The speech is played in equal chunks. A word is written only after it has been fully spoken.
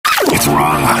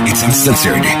raw. It's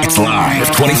uncensored. It's live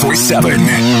 24/7.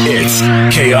 It's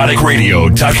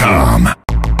chaoticradio.com.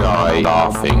 Die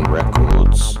Laughing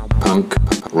Records. Punk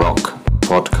rock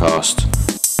podcast.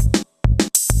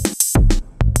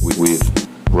 With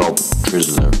Rob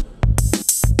Trisler.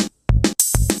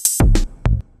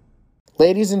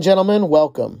 Ladies and gentlemen,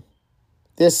 welcome.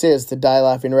 This is the Die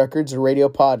Laughing Records radio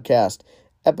podcast,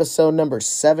 episode number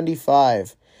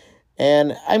 75.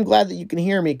 And I'm glad that you can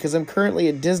hear me because I'm currently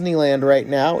at Disneyland right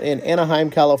now in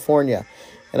Anaheim, California.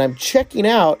 And I'm checking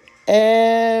out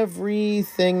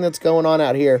everything that's going on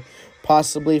out here,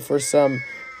 possibly for some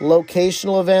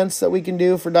locational events that we can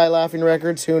do for Die Laughing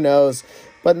Records, who knows.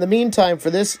 But in the meantime,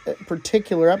 for this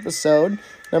particular episode,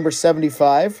 number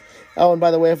 75, oh, and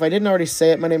by the way, if I didn't already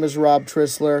say it, my name is Rob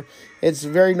Trisler. It's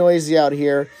very noisy out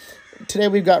here. Today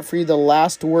we've got for you the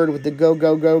last word with the Go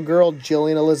Go Go girl,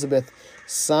 Jillian Elizabeth.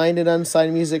 Signed and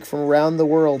unsigned music from around the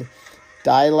world.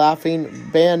 Die Laughing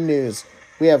band news.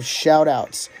 We have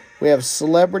shout-outs. We have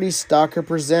Celebrity Stalker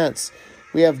Presents.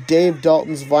 We have Dave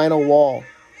Dalton's Vinyl Wall.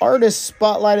 Artist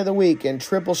Spotlight of the Week and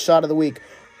Triple Shot of the Week.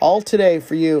 All today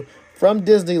for you from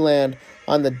Disneyland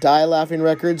on the Die Laughing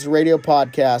Records radio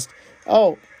podcast.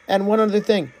 Oh, and one other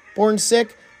thing. Born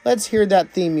Sick? Let's hear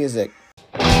that theme music.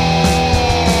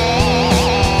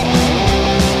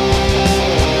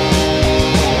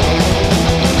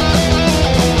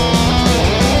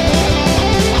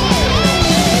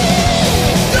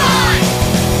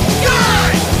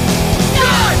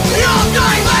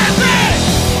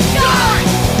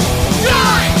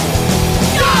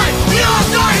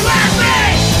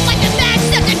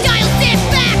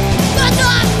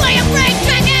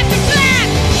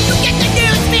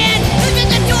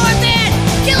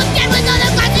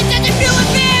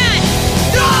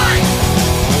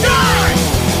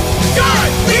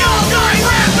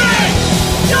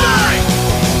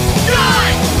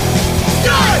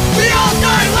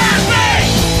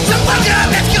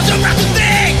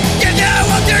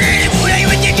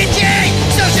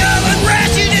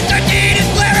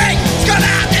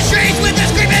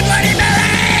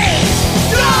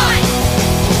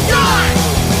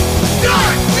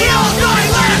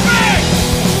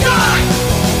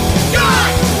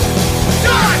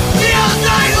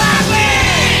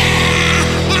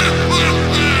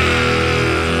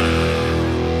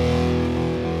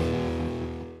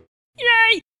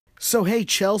 So hey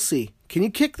Chelsea, can you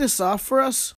kick this off for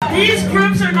us? These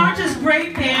groups are not just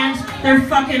great bands, they're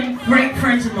fucking great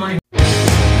friends of mine.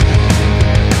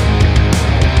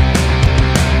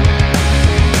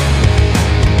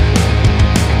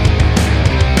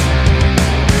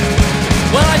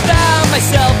 Well, I found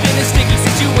myself in a sticky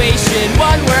situation,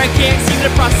 one where I can't seem to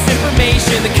process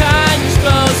information, the kind you're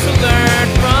supposed to learn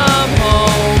from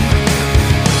home.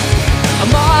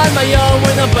 I'm on my own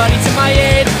with nobody to my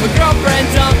aid. My girlfriend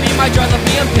dumped me, my drugs left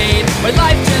me unpaid. My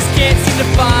life just can't seem to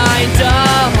find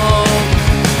a home,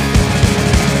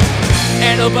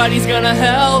 and nobody's gonna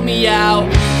help me out.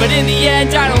 But in the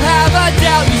end, I don't have a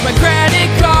doubt. Use my credit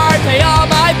card, pay all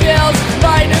my bills,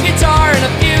 buy a new guitar and a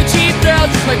few cheap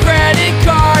thrills. Use my credit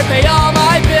card, pay all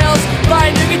my bills, buy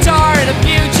a new guitar and a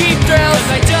few cheap thrills.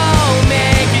 'Cause I don't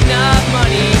make enough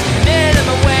money,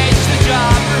 minimum wage is the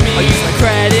job for me. I'll use my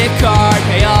credit card,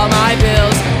 pay all my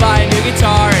bills, buy a new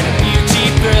guitar and a few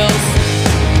cheap thrills.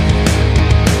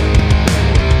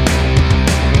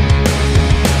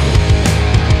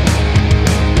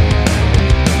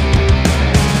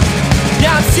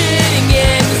 Now I'm sitting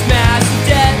in this massive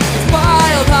debt. It's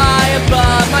piled high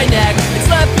above my neck. It's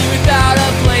left me without a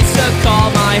place to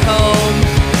call my home.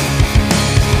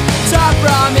 Top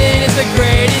Ramen is the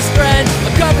greatest friend.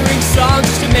 I'm covering songs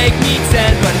just to make me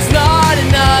 10, but it's not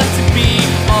enough to be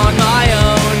on my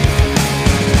own,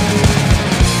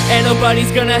 and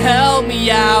nobody's gonna help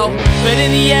me out. But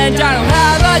in the end, I don't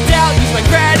have a doubt. Use my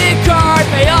credit card,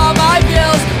 pay all my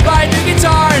bills, buy a new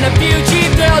guitar and a few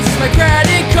cheap thrills. Use my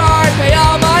credit card, pay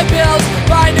all my bills,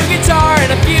 buy a new guitar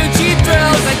and a few cheap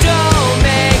thrills. 'Cause I don't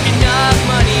make enough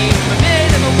money, my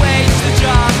minimum wage is the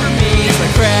job for me. Use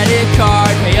my credit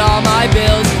card, pay all my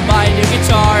bills, buy a new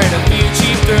guitar and a few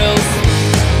cheap thrills.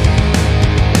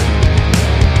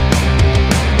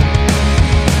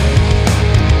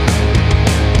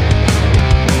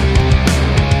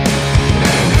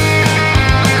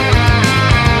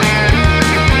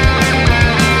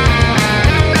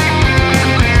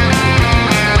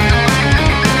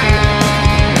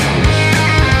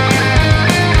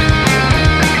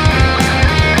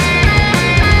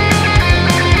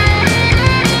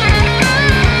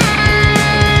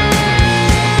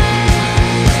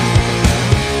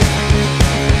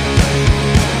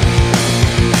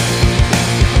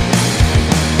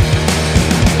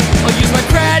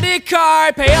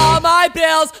 card, pay all my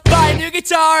bills, buy a new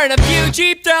guitar and a few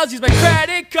cheap thrills. Use my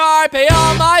credit card, pay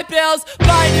all my bills,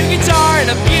 buy a new guitar and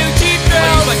a few cheap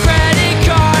thrills. Use my credit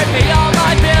card, pay all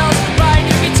my bills, buy a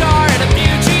new guitar and a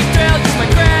few cheap thrills. Use my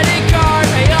credit card,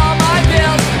 pay all my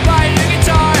bills, buy a new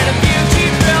guitar and a few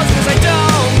cheap thrills. Cause I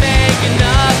don't make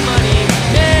enough money,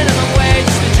 minimum wage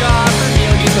is the job for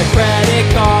me. I'll use my credit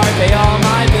card, pay all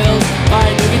my bills, buy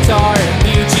a new guitar and a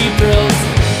few cheap thrills.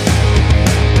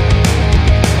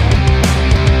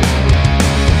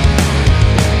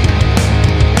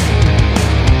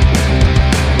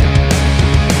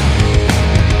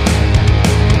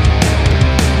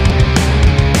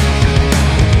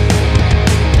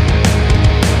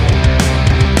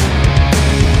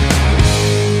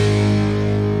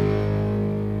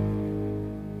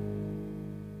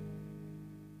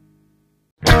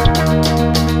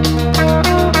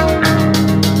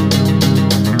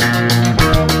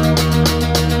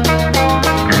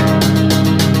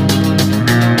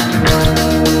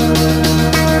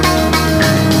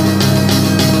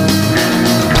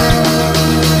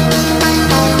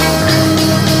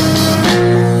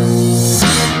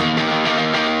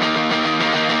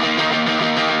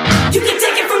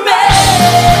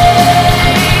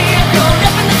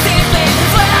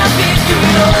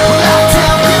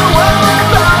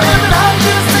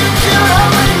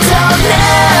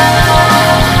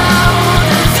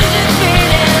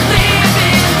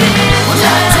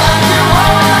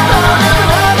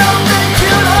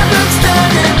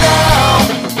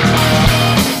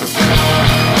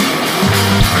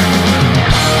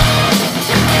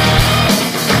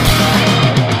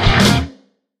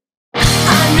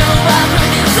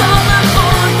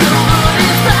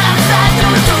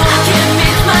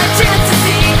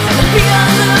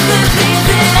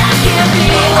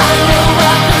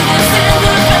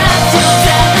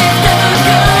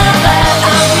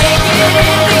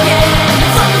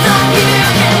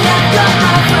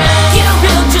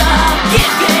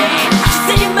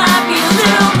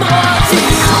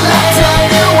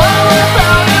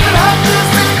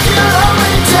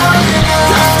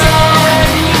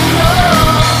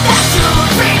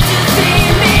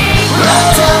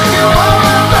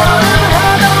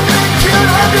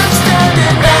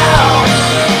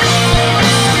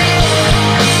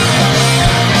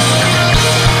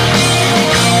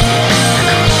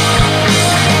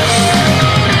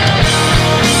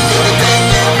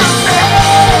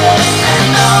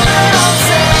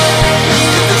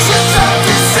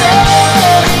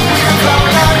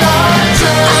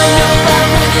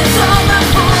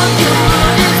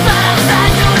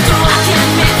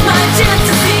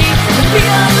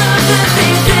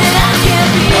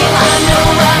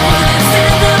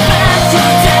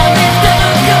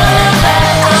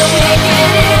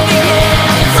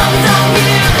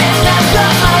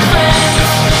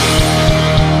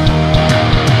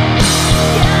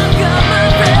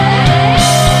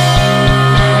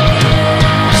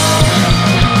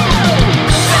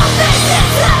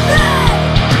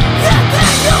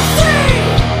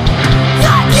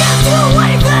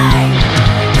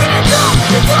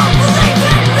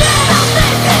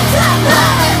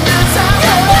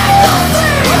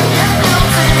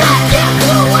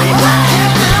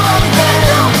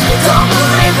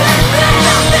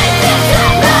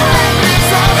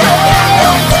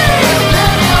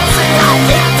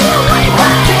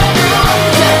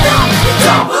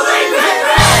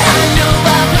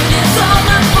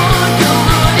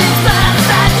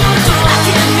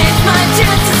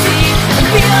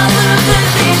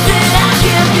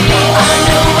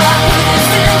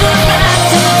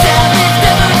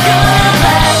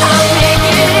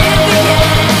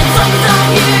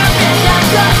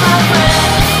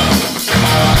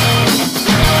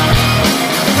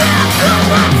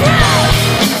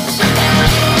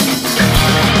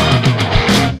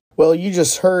 Well, you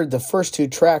just heard the first two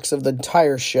tracks of the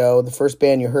entire show. The first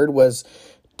band you heard was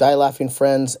Die Laughing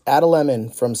Friends, Add a Lemon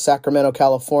from Sacramento,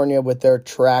 California, with their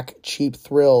track Cheap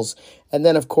Thrills. And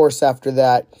then, of course, after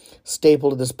that, staple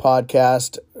to this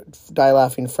podcast, Die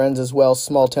Laughing Friends as well,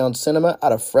 Small Town Cinema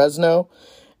out of Fresno.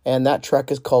 And that track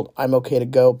is called I'm Okay to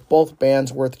Go. Both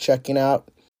bands worth checking out.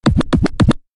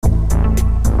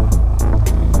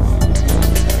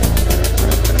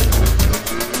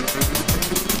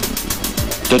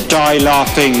 The Die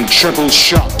Laughing Triple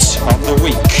Shot of the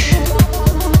Week.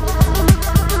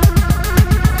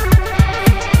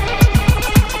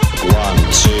 One,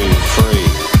 two, three.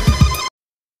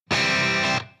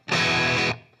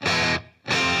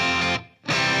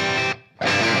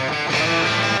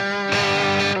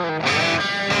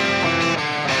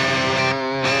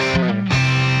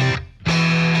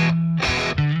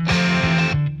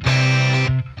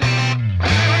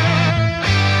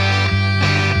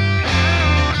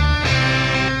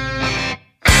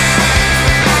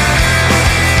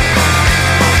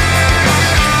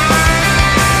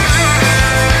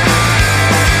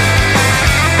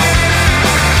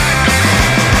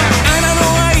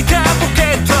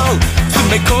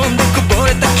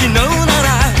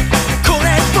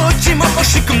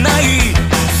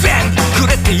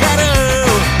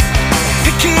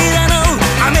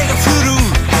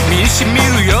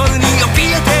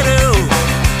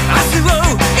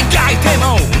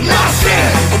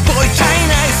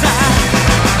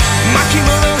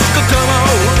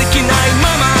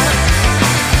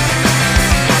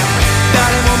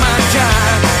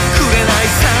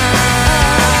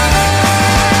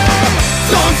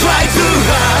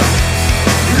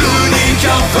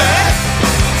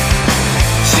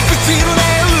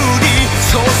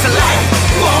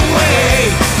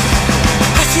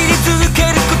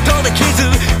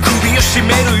 しめ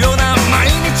るような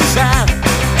毎日さ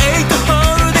8ホ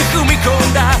ールで踏み込ん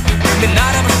だ夢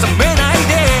ならば覚めない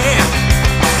で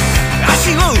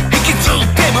足を引きずっ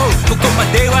てもここま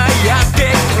ではやっ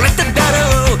てこれただ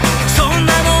ろうそん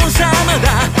なのさま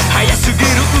だ早すぎる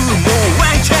もうワ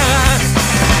ンチャン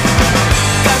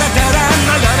ただただ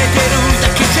眺めてるだ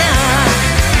けじゃ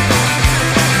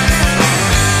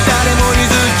誰も譲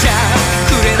っちゃ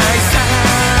くれないさ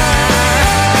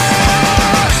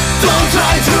Don't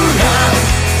try to run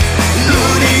ル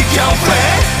ーリーキャンフェ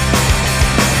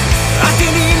当て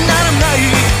にならない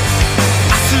明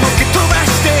日を蹴飛ば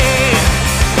して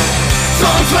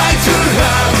Don't try to run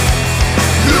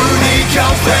ルーリーキャン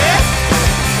フェ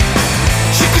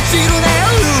しくじるね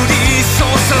ルーリーそう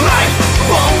さ Life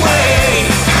one way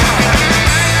Don't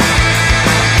try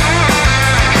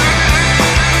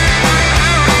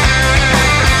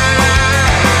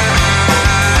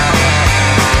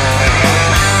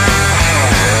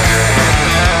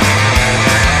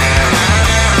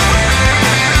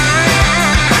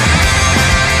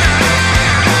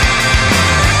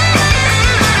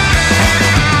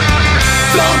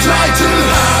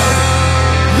too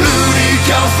hard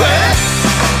ルーリー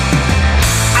キャンフェ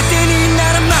当てになら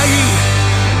ない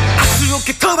明日を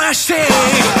蹴飛ばして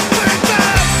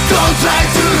Don't try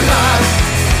too hard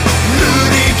ルー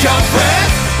リーキャンフェ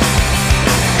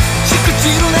しくじ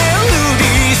るねルーリ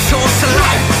ーそうさ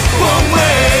Life one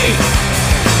way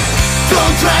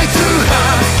Don't try too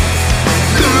hard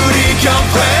ルーリーキャンフ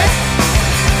ェ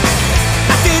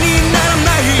当てになら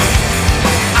ない明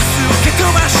日を蹴飛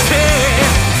ばして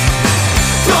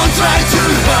Don't try too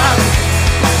hard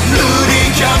ルーリ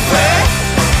ーキャンフェ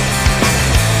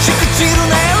しくじる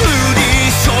ねルーリ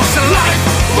ーそうさ Life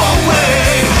one way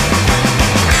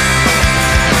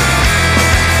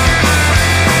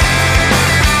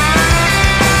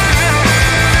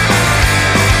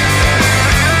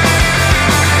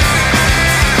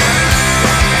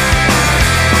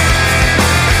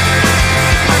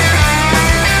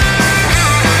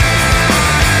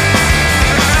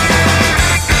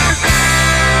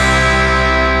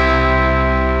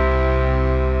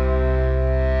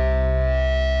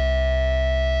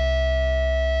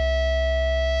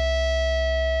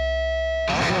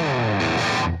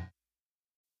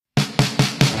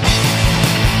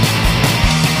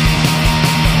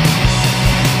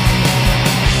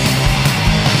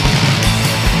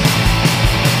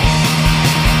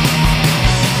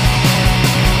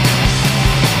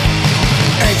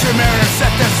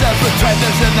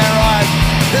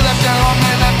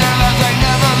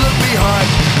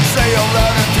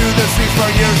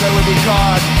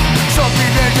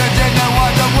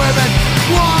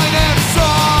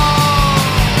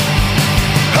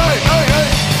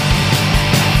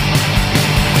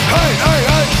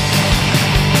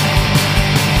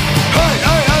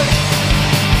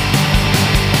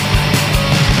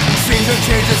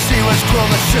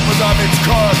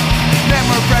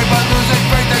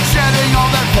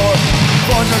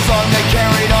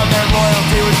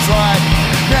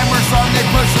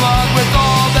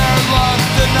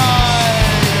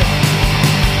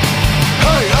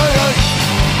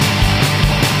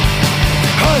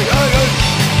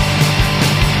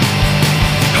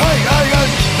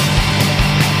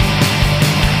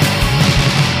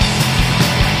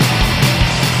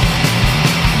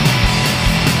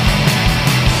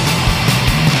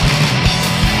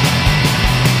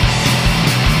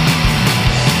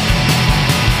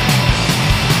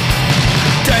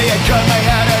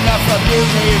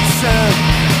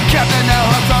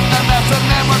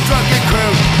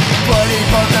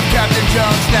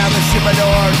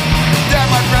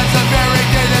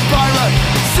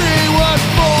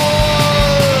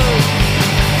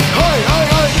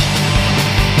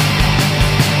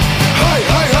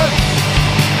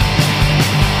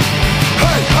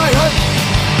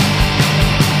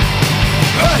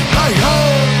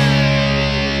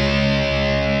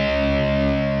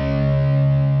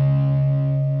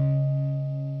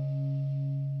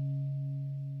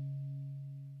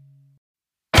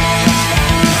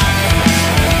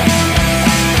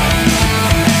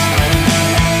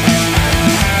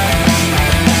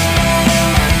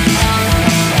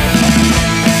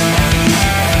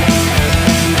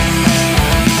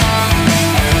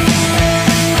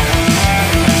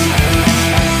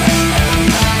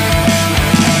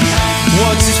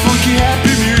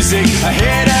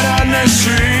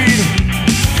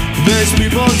There's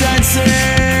people dancing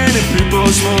and people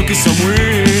smoking some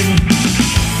weed.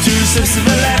 2 steps to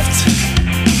the left,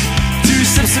 2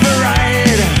 steps to the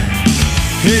right.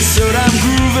 It's so damn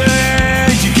groovy,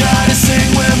 you gotta sing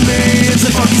with me. It's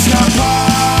a fucking ska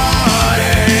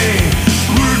party.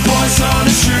 Rude boys on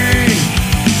the street,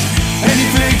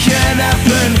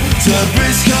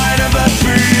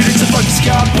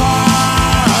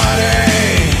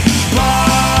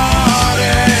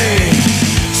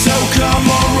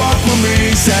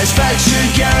 satisfaction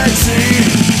guaranteed.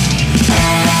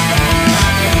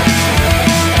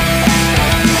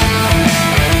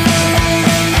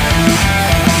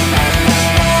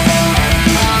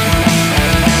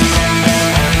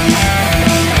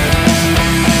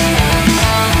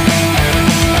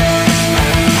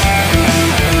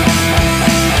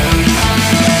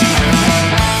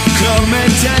 Come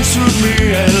and dance with me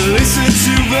and listen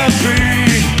to the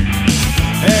beat.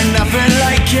 Ain't nothing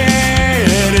like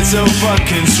it, it's so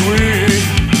fucking sweet.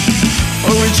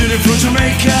 Originated from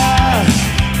Jamaica,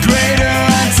 Greater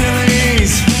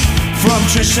Antilles, from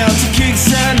Trishtown to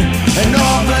Kingston and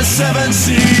all the 7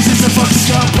 seas. It's a fucking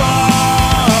ska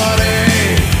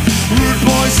party, rude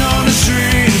boys on the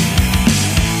street.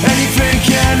 Anything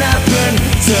can happen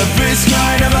to this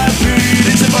kind of a beat.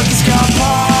 It's a fucking ska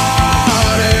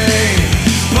party,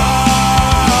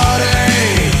 party.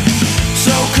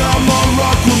 So come on,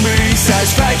 rock with me,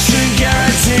 satisfaction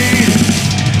guaranteed.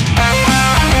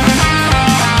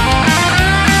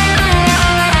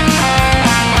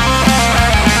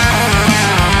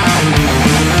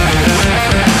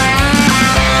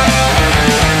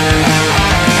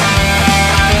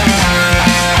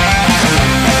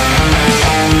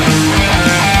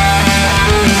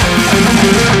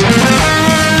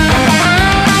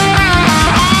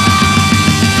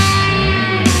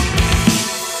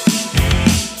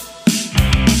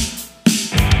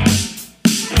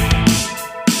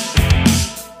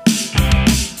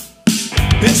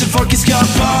 It's a fucking ska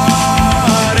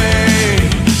party,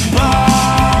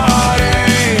 party.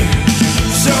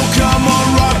 So come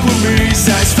on, rock with me,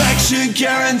 satisfaction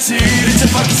guaranteed. It's a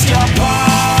fucking ska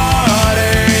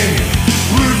party,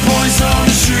 rude boys on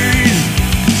the street.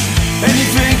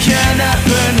 Anything can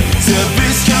happen to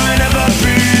this kind of a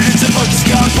beat. It's a fucking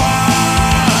ska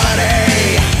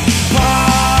party,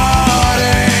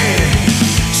 party.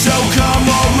 So come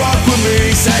on, rock with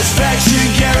me, satisfaction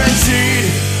guaranteed.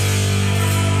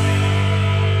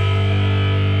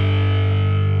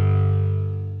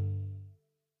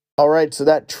 All right, so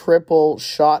that triple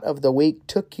shot of the week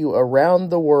took you around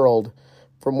the world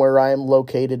from where I am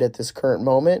located at this current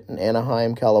moment in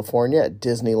Anaheim, California, at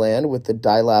Disneyland with the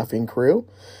Die Laughing crew.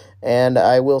 And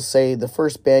I will say the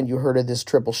first band you heard of this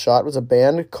triple shot was a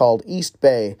band called East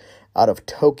Bay out of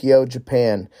Tokyo,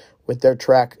 Japan, with their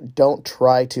track Don't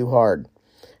Try Too Hard.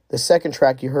 The second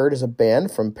track you heard is a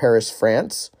band from Paris,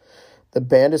 France. The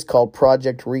band is called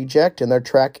Project Reject, and their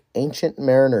track Ancient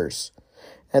Mariners.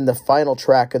 And the final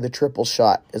track of the triple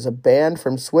shot is a band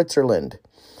from Switzerland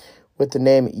with the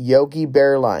name Yogi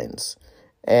Bearlines,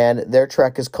 and their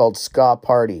track is called Ska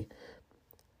Party.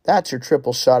 That's your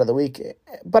triple shot of the week.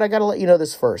 But I got to let you know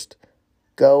this first.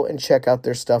 Go and check out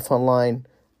their stuff online.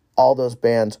 All those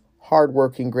bands,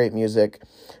 hardworking, great music.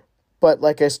 But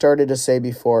like I started to say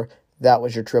before, that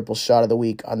was your triple shot of the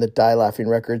week on the Die Laughing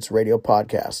Records radio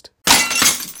podcast.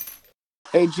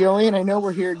 Hey, Jillian, I know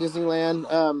we're here at Disneyland.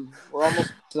 We're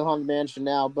almost to the Haunted Mansion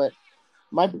now, but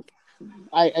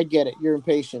I get it. You're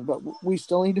impatient, but we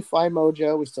still need to find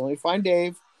Mojo. We still need to find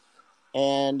Dave.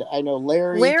 And I know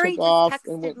Larry took off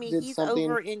and did He's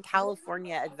something. over in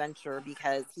California Adventure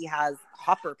because he has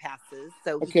hopper passes,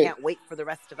 so he can't wait for the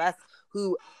rest of us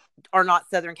who are not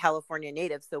Southern California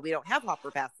natives, so we don't have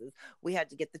hopper passes. We had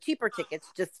to get the cheaper tickets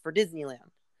just for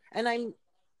Disneyland. And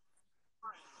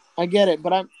I get it,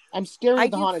 but I'm scared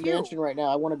of the do Haunted too. Mansion right now.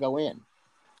 I want to go in.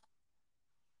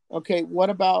 Okay, what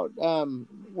about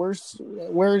where's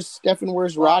Stefan?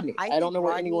 Where's Rodney? I don't know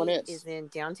where anyone is. Is in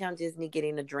downtown Disney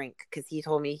getting a drink because he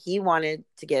told me he wanted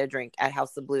to get a drink at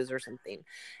House of Blues or something.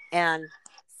 And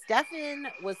Stefan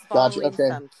was following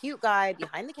some cute guy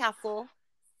behind the castle.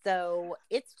 So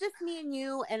it's just me and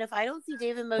you. And if I don't see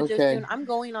Dave and Mojo soon, I'm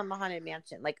going on the Haunted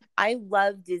Mansion. Like, I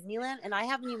love Disneyland, and I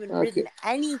haven't even ridden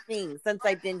anything since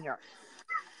I've been here.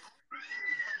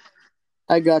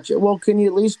 I got you. Well, can you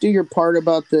at least do your part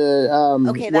about the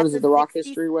what is it, the rock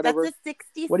history, whatever? That's a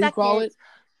 60 What do you call it?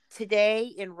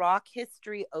 Today in rock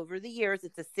history over the years,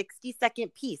 it's a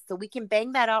 60-second piece. So we can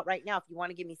bang that out right now if you want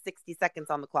to give me 60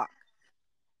 seconds on the clock.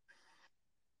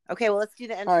 Okay, well, let's do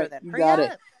the intro then. Hurry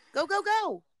up. Go, go,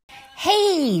 go.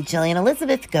 Hey, Jillian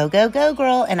Elizabeth, go, go, go,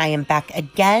 girl. And I am back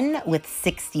again with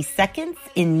 60 seconds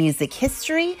in music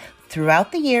history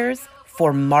throughout the years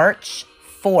for March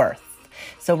 4th.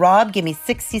 So, Rob, give me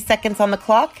 60 seconds on the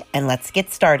clock and let's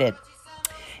get started.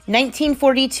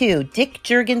 1942, Dick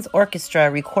Jurgens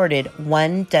Orchestra recorded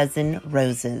 1 Dozen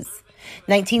Roses.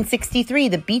 1963,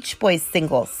 the Beach Boys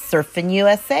single Surfin'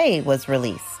 USA was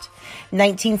released.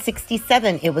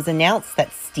 1967, it was announced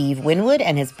that Steve Winwood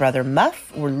and his brother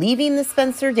Muff were leaving the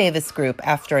Spencer Davis Group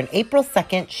after an April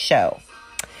 2nd show.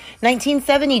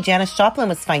 1970, Janis Joplin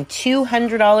was fined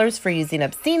 $200 for using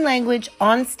obscene language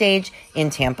on stage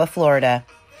in Tampa, Florida.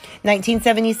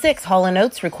 1976, Hall &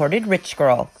 Oates recorded Rich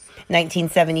Girl.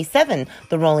 1977,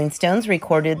 the Rolling Stones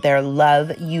recorded their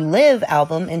Love You Live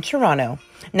album in Toronto.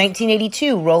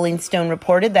 1982, Rolling Stone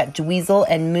reported that Dweezil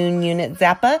and Moon Unit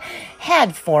Zappa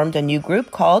had formed a new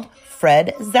group called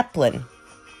Fred Zeppelin.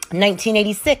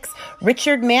 1986,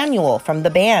 Richard Manuel from the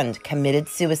band committed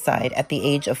suicide at the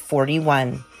age of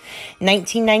 41.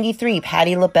 1993,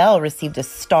 Patti LaBelle received a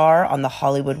star on the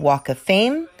Hollywood Walk of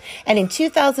Fame. And in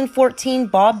 2014,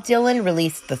 Bob Dylan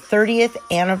released the 30th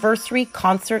Anniversary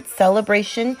Concert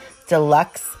Celebration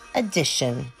Deluxe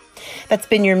Edition. That's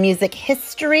been your music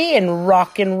history and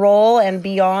rock and roll and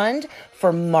beyond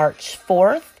for March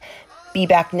 4th. Be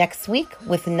back next week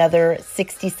with another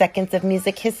 60 seconds of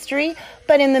music history.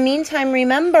 But in the meantime,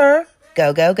 remember,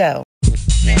 go, go, go.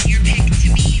 Send your pick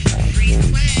to me for free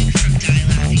swag from Die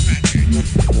Laughing Records. Hi,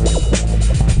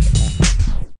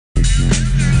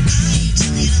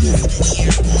 Julian Elizabeth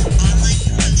here. Online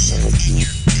promotions and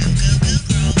your go, go, go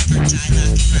girl for Die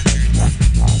Laughing Records.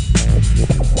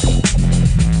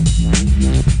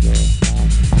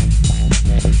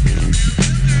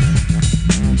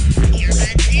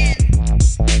 Earbuds in.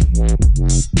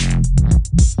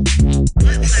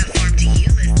 What platform do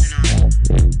you listen on? Go,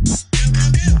 go,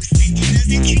 go. Send in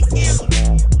those entries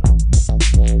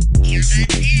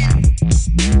now. Earbuds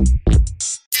in.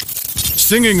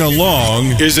 Singing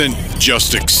along isn't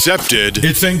just accepted,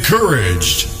 it's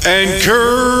encouraged. Encouraged.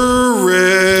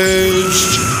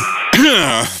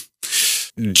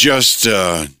 Just,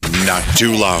 not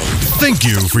too loud. Thank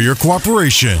you for your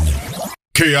cooperation.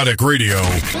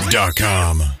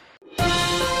 ChaoticRadio.com.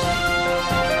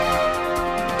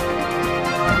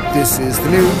 This is the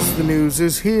news. The news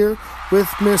is here with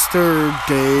Mr.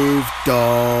 Dave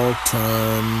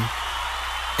Dalton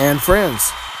and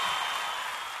friends.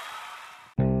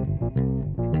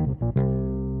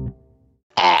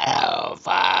 Hello,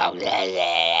 folks. This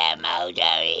is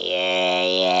Mojo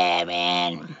here. Yeah,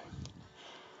 man.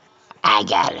 I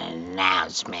got an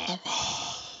announcement.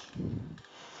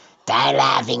 Die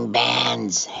Laughing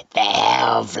Bands, the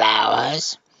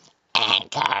Hellflowers,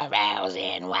 and Carvel's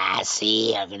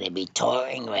NYC are going to be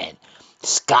touring with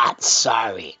Scott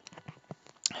Sorry.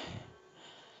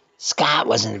 Scott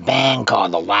was in a band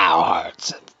called the Wild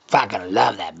Hearts. Fucking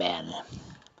love that band.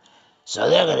 So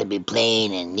they're going to be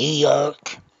playing in New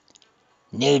York,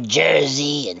 New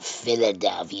Jersey, and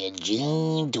Philadelphia,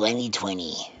 June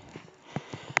 2020.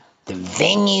 The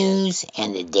venues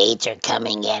and the dates are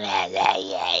coming in as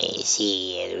I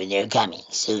see. They're coming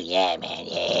soon, yeah, man,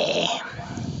 yeah.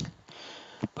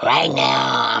 But right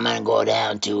now, I'm going to go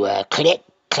down to Click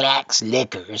Clacks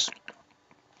Liquors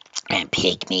and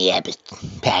pick me up a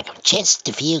pack of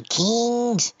Chesterfield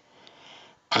Kings.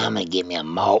 I'm going to get me a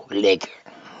malt liquor.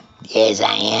 Yes,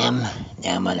 I am.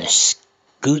 Now I'm going to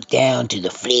scoot down to the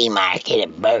flea market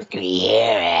at Berkeley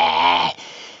here.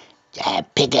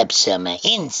 Pick up some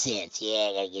incense. Yeah,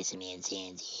 I got to get some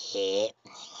incense. Yeah.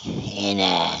 And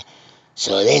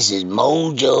so this is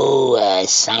Mojo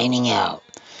signing out.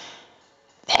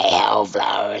 The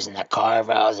Hellflowers and the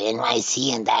Carvels,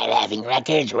 NYC and Die Laughing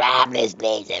Records, Robless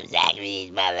Blades of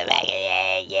Zachary's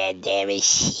motherfucker. Yeah, damn it.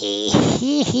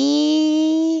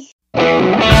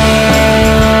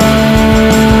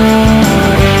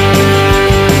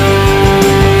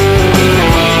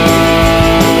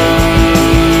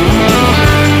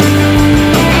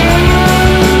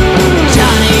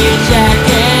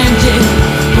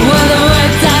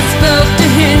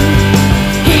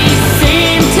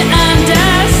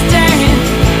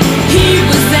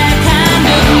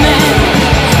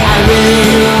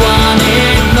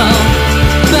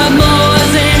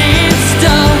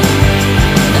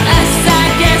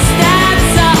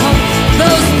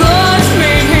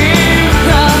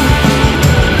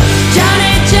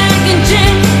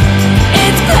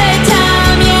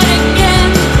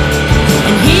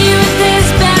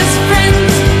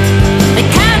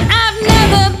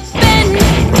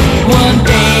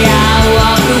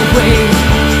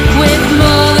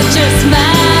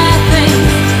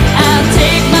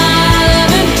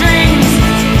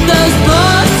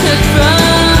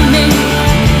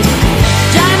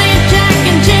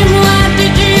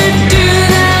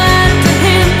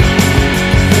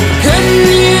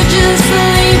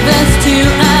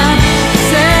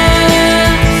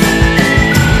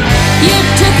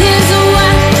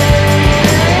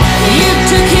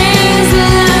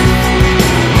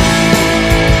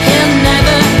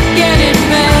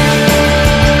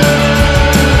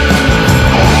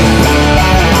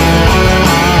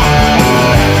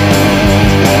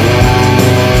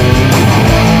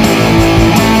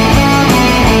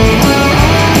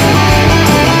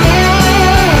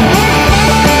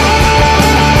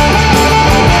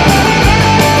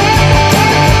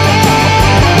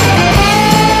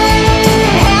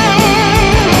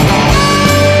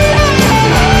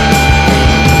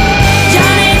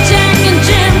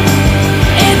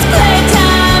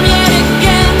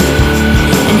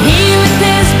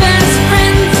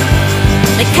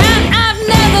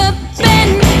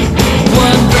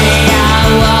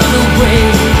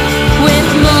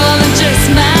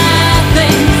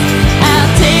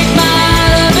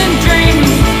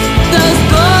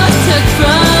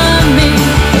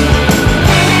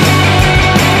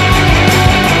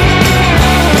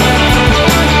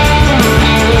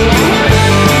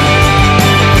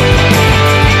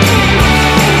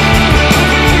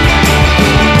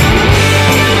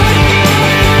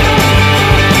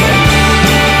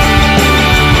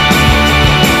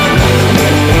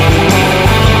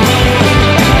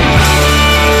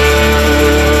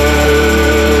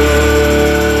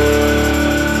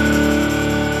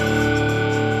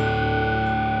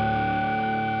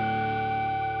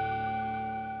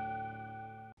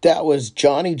 was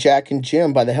Johnny, Jack, and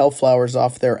Jim by the Hellflowers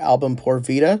off their album Por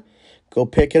Vida. Go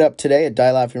pick it up today at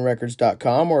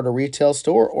DieLaughingRecords.com or at a retail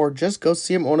store, or just go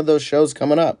see them at one of those shows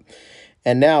coming up.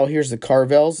 And now, here's the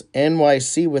Carvels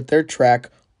NYC with their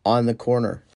track, On the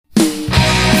Corner.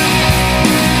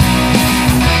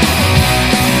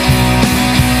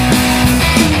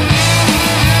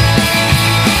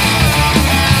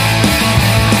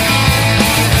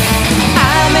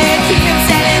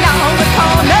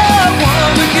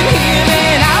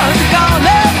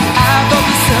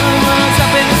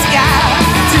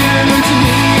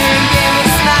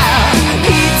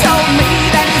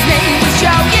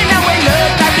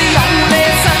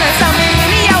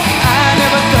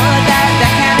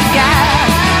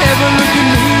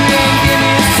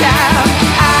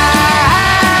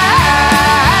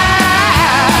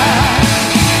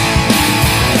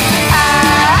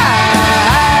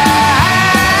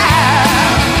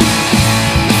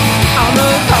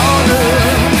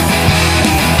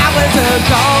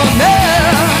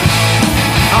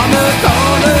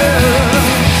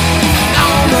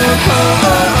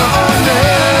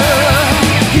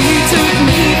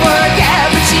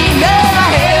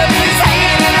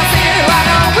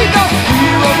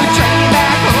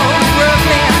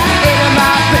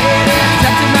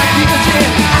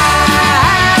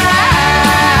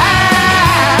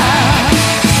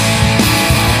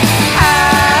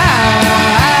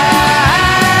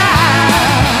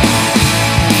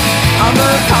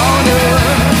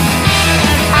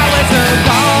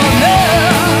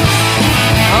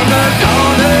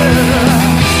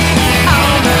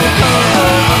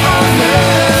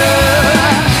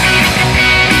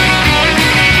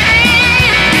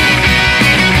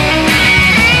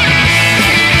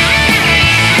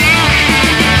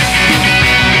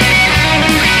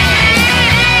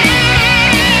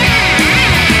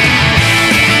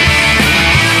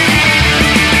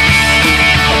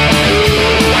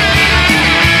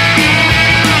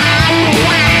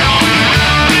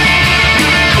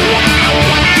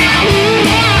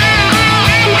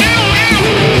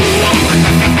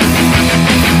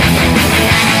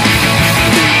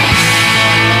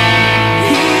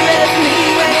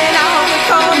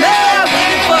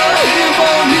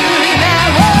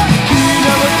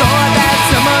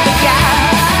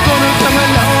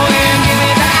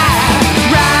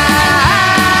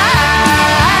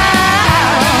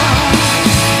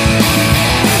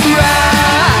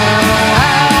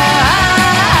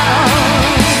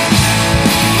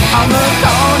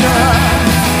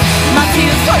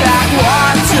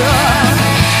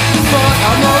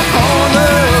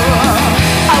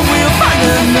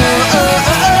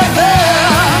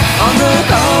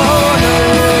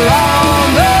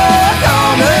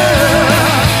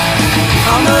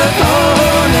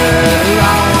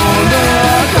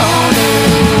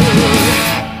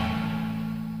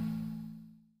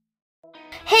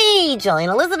 Jillian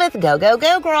Elizabeth, Go Go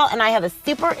Go Girl, and I have a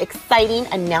super exciting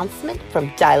announcement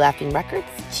from Die Laughing Records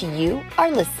to you,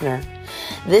 our listener.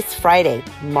 This Friday,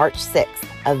 March 6th,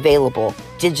 available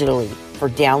digitally for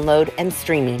download and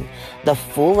streaming, the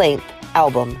full-length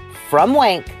album From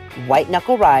Wank, White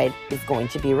Knuckle Ride, is going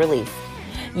to be released.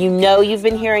 You know you've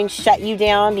been hearing Shut You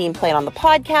Down being played on the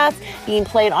podcast, being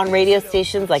played on radio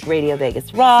stations like Radio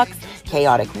Vegas Rocks,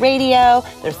 Chaotic Radio.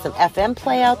 There's some FM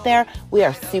play out there. We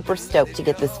are super stoked to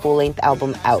get this full-length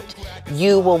album out.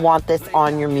 You will want this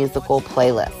on your musical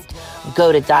playlist.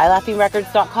 Go to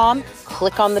DieLaughingRecords.com,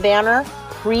 click on the banner.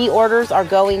 Pre-orders are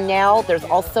going now. There's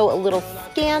also a little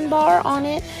scan bar on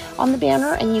it, on the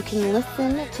banner, and you can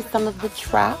listen to some of the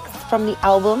tracks from the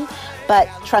album. But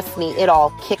trust me, it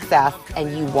all kicks ass,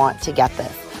 and you want to get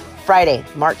this. Friday,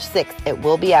 March 6th, it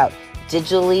will be out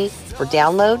digitally for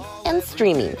download and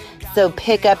streaming. So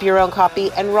pick up your own copy.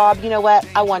 And Rob, you know what?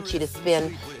 I want you to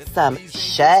spin some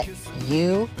Shut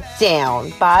You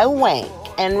Down by Wank.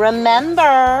 And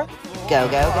remember, go,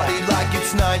 go, go. Like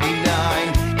it's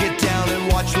 99. Get down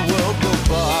and watch the world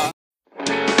go by.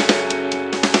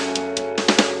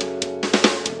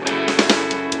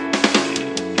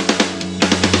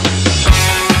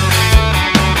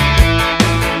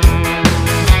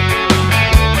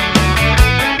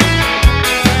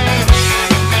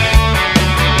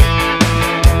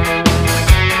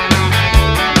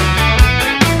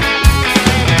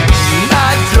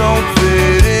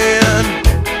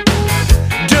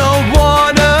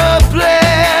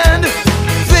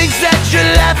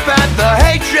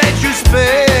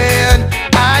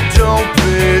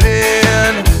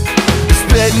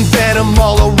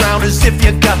 If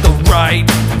you got the right,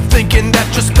 thinking that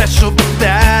you're special, but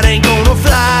that ain't gonna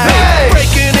fly. Hey!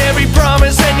 Breaking every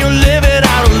promise and you're living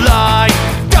out a lie.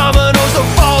 Dominoes are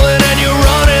falling and you're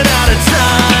running out of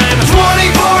time.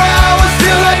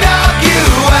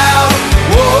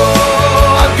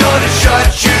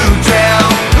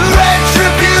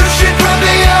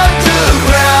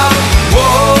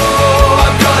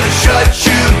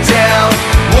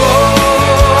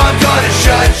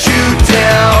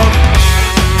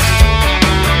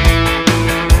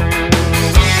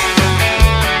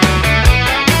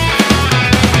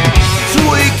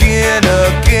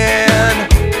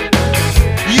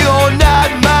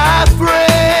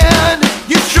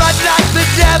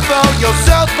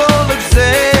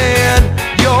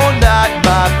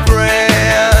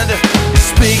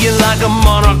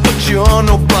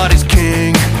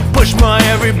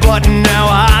 every button, now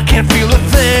I can't feel a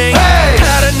thing. Hey!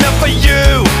 Had enough of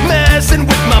you messing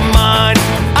with my mind.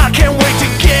 I can't wait to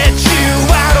get you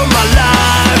out of my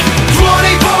life.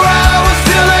 24 hours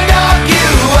till I knock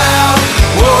you out.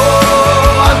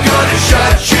 Whoa, I'm gonna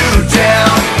shut you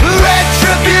down.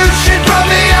 Retribution from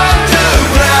the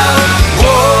underground.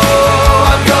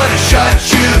 Whoa, I'm gonna shut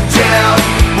you down.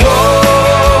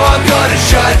 Whoa, I'm gonna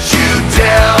shut you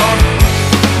down.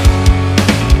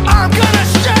 I'm gonna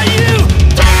shut you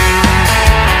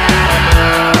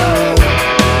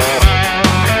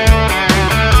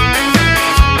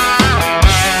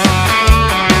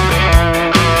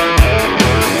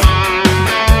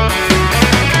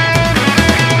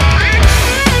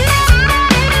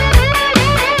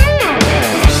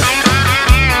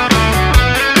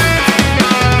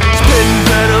spitting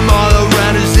venom all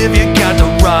around as if you got the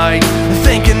right.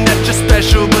 Thinking that you're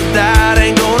special, but that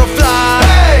ain't gonna fly.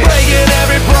 Breaking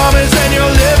every promise and you're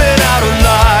living out a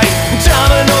lie.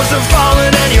 Dominoes are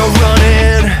falling and you're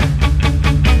running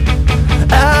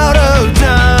out of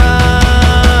time.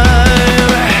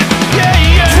 Yeah,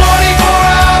 yeah. 24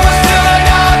 hours till I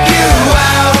knock you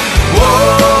out.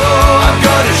 Whoa, I'm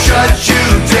gonna shut you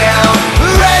down.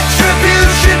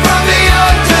 Retribution from the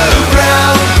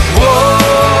underground.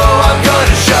 Whoa, I'm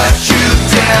gonna shut you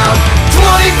down.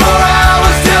 24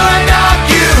 hours till I knock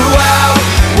you out.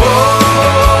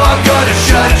 Whoa, I'm gonna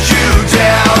shut you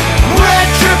down.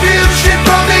 Retribution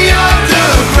from the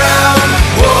underground.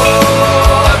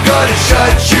 Whoa, I'm gonna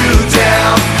shut you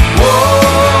down.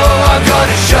 Whoa, I'm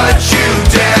gonna shut you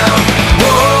down.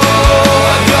 Whoa,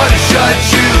 I'm gonna shut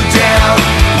you down.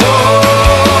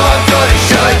 Whoa, I'm gonna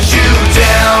shut you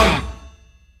down.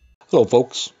 Hello,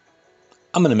 folks.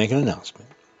 I'm going to make an announcement.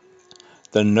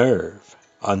 The Nerve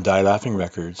on Die Laughing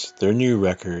Records, their new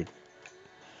record,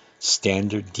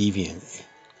 Standard Deviant,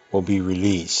 will be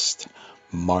released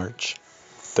March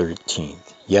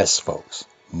 13th. Yes, folks,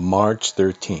 March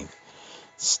 13th.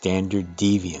 Standard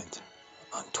Deviant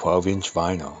on 12-inch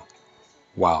vinyl.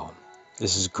 Wow,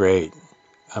 this is great.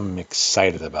 I'm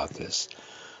excited about this.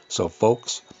 So,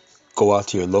 folks, go out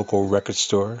to your local record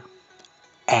store,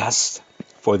 ask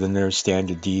for the Nerve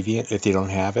Standard Deviant. If they don't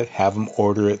have it, have them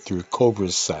order it through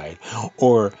Cobra's side.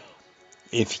 Or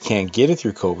if you can't get it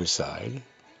through Cobra's side,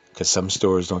 because some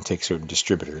stores don't take certain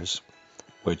distributors,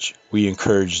 which we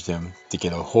encourage them to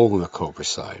get a hold of the Cobra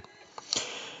side,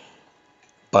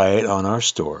 buy it on our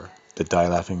store, the Die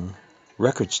Laughing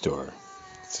Record Store.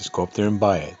 Just go up there and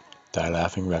buy it.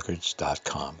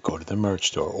 DieLaughingRecords.com. Go to the merch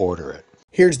store, order it.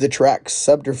 Here's the track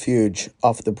Subterfuge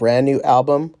off the brand new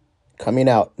album coming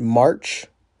out March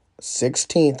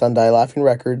 16th on Die Laughing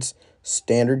Records,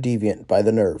 Standard Deviant by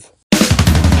The Nerve.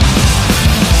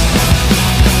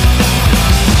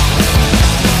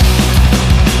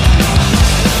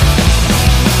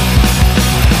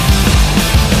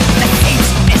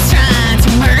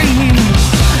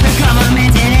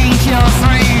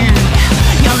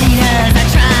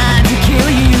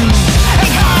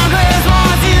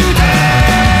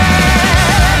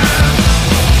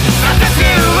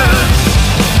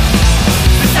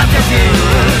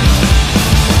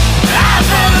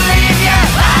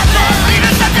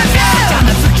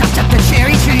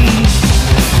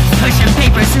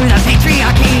 Through the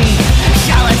patriarchy,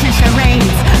 charlatan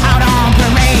charades out on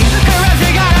parade.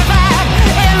 Corruption got a vibe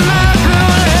in the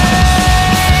Kool-Aid.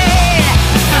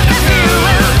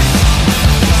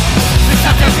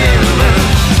 Subterfuge.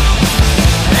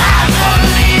 I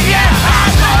believe ya,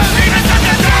 I believe in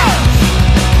subterfuge.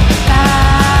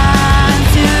 Band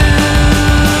together,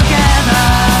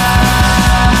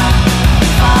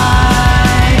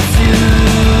 fight to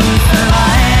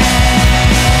survive.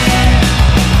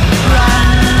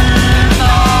 Run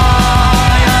for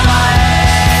your life.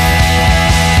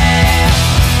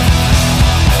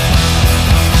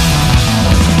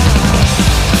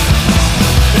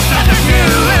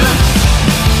 Subterfuge.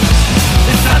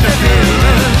 Subterfuge.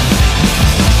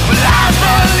 Well, I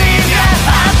believe ya,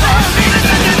 I believe in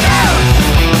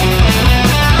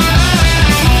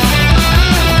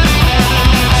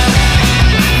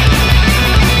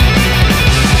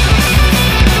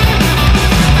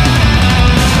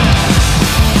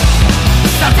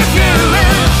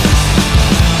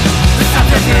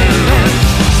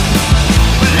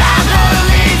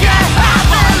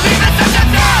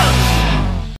subterfuge.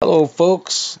 Hello,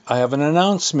 folks. I have an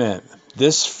announcement.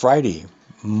 This Friday,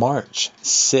 March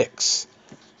 6th,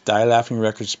 Die Laughing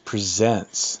Records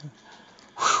presents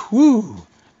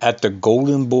at the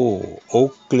Golden Bull,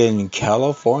 Oakland,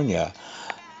 California,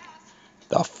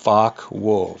 the Focke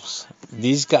Wolves.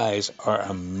 These guys are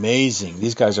amazing.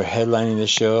 These guys are headlining the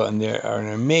show, and they are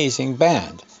an amazing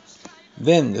band.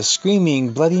 Then The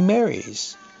Screaming Bloody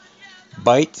Marys,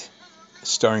 Bite,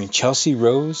 starring Chelsea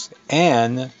Rose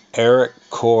and Eric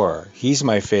Corr. He's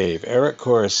my fave. Eric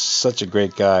Corr is such a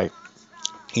great guy.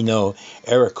 You know,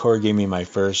 Eric Corr gave me my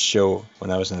first show when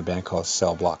I was in a band called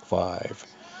Cell Block 5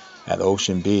 at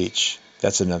Ocean Beach.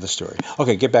 That's another story.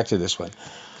 Okay, get back to this one.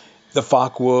 The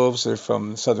Focke-Wulfs are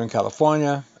from Southern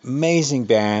California. Amazing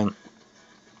band.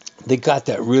 They got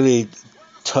that really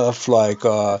tough, like,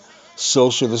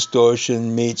 Social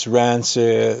Distortion meets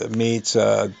Rancid meets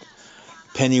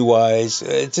Pennywise.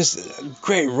 It's just a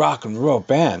great rock and roll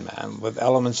band, man, with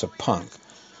elements of punk.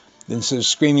 Then so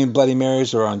Screaming Bloody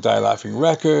Marys are on Die Laughing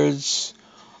Records.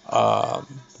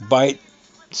 Bite,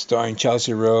 starring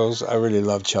Chelsea Rose. I really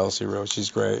love Chelsea Rose.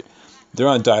 She's great. They're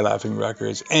on Die Laughing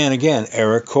Records. And again,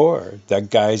 Eric Corr.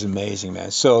 That guy's amazing,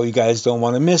 man. So you guys don't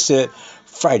want to miss it.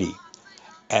 Friday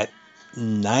at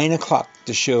 9 o'clock,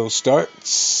 the show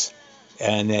starts.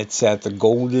 And it's at the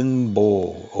Golden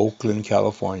Bowl, Oakland,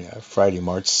 California, Friday,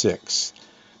 March 6th.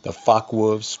 The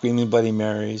Focke-Wulfs, Screaming Bloody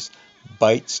Marys,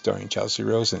 Bite, starring Chelsea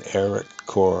Rose, and Eric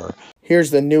Corr.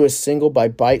 Here's the newest single by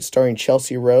Bite, starring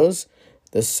Chelsea Rose.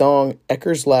 The song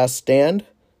Ecker's Last Stand,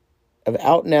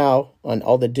 out now on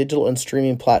all the digital and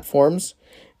streaming platforms.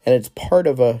 And it's part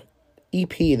of a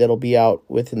EP that'll be out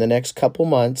within the next couple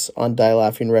months on Die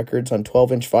Laughing Records on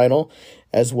 12-inch vinyl,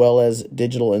 as well as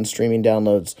digital and streaming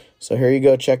downloads. So here you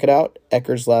go, check it out,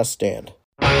 Ecker's Last Stand.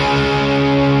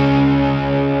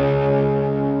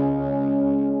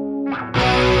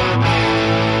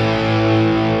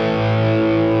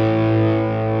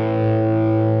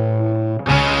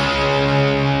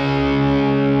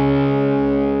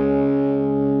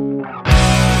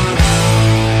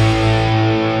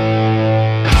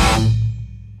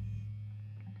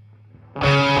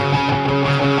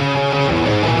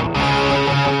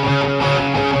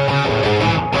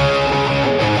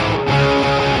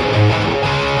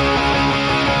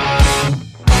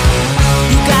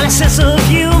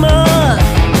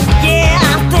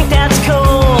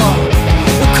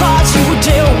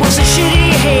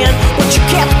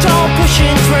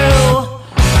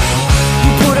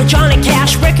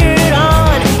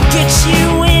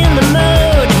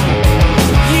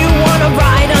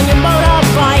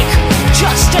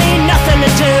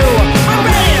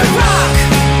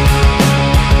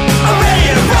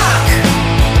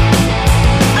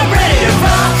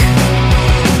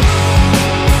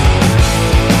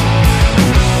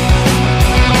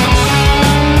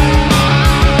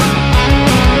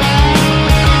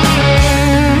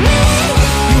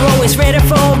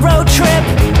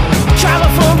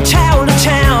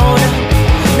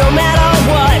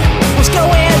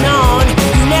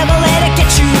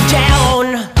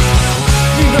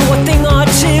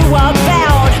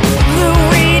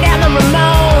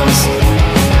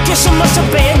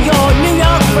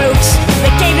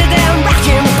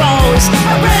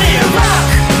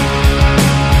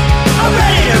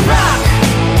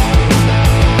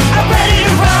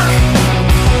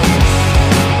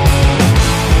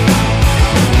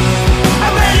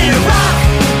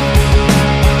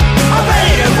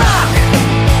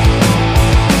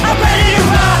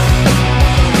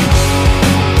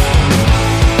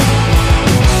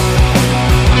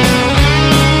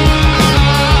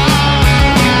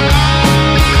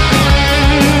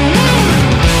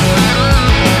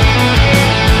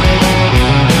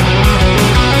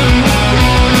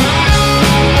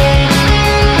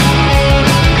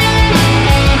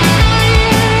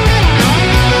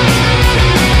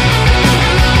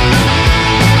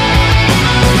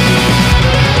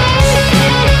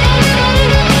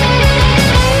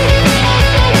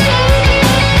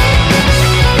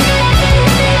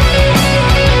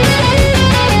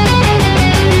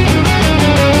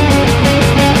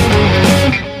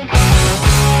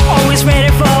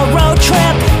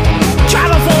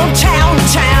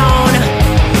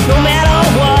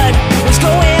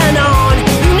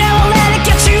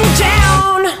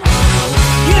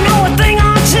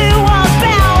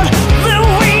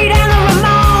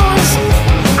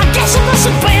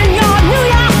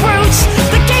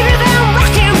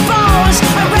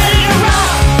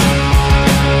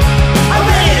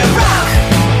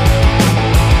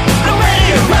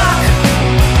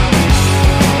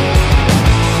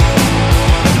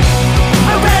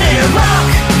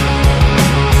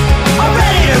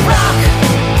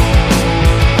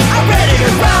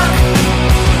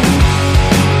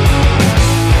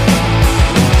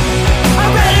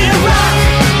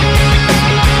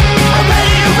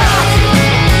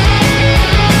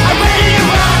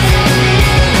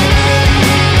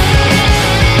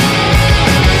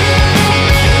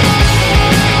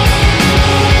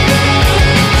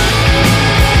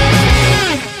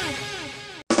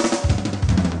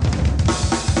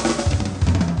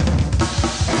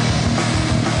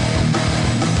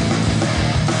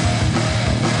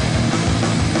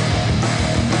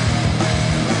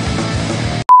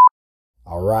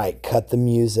 right, cut the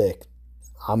music.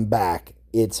 I'm back.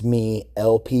 It's me,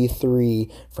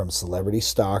 LP3 from Celebrity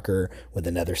Stalker, with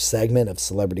another segment of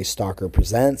Celebrity Stalker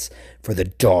Presents for the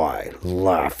Die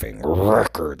Laughing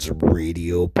Records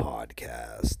radio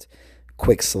podcast.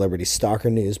 Quick Celebrity Stalker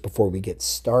news before we get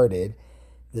started.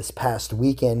 This past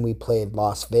weekend, we played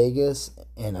Las Vegas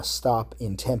and a stop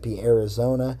in Tempe,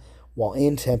 Arizona. While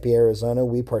in Tempe, Arizona,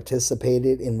 we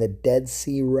participated in the Dead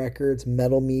Sea Records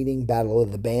Metal Meeting Battle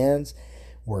of the Bands,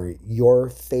 where your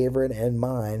favorite and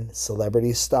mine,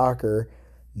 Celebrity Stalker,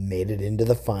 made it into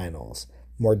the finals.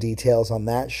 More details on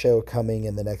that show coming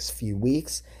in the next few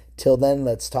weeks. Till then,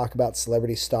 let's talk about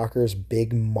Celebrity Stalker's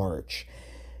Big March.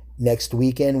 Next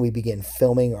weekend, we begin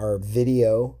filming our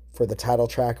video for the title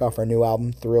track off our new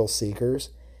album, Thrill Seekers.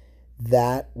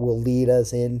 That will lead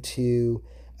us into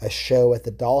a show at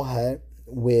the Doll Hut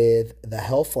with the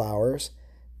Hellflowers.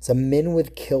 It's a Men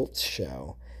with Kilts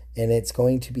show. And it's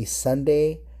going to be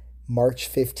Sunday, March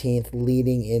 15th,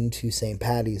 leading into St.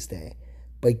 Paddy's Day.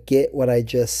 But get what I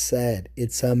just said.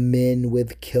 It's a Men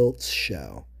with Kilts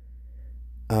show.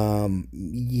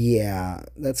 Yeah,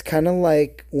 that's kind of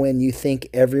like when you think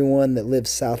everyone that lives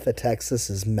south of Texas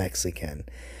is Mexican.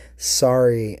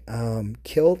 Sorry,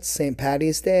 kilts, St.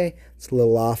 Paddy's Day, it's a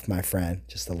little off, my friend.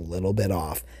 Just a little bit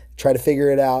off. Try to figure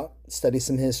it out. Study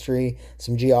some history,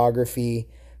 some geography,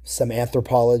 some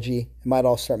anthropology. It might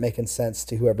all start making sense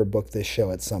to whoever booked this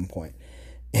show at some point.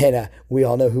 And we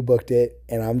all know who booked it,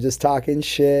 and I'm just talking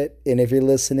shit. And if you're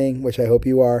listening, which I hope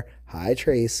you are, hi,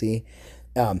 Tracy.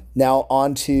 Now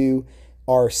on to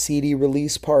our CD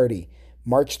release party.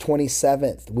 March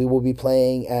 27th, we will be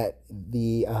playing at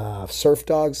the Surf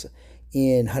Dogs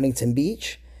in Huntington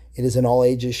Beach. It is an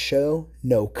all-ages show,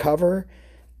 no cover.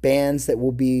 Bands that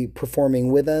will be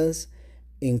performing with us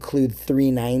include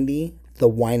 390, The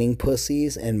Whining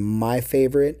Pussies, and my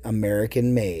favorite,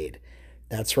 American Made.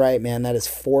 That's right, man. That is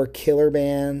 4 killer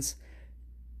bands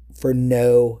for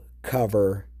no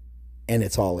cover, and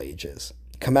it's all ages.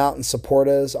 Come out and support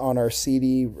us on our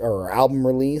CD or our album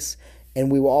release, and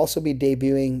we will also be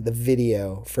debuting the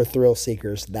video for Thrill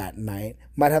Seekers that night.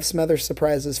 Might have some other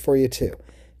surprises for you too.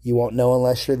 You won't know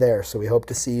unless you're there, so we hope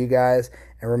to see you guys.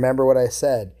 And remember what I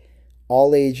said,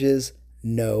 all ages,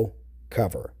 no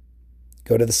cover.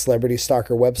 Go to the Celebrity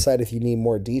Stalker website if you need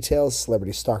more details,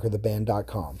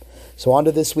 celebritystalkertheband.com. So on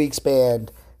to this week's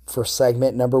band for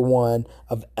segment number 1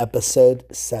 of episode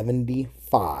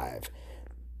 75.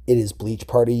 It is Bleach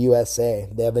Party USA.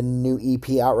 They have a new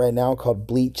EP out right now called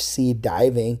Bleach Sea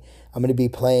Diving. I'm going to be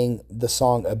playing the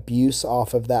song Abuse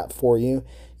off of that for you.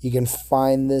 You can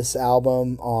find this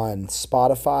album on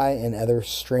Spotify and other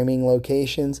streaming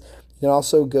locations. You can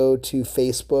also go to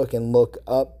Facebook and look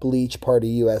up Bleach Party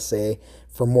USA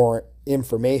for more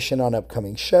information on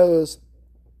upcoming shows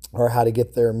or how to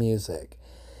get their music.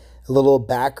 A little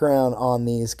background on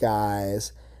these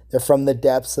guys. They're from the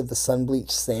depths of the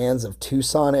sun-bleached sands of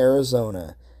Tucson,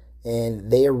 Arizona, and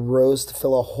they arose to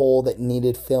fill a hole that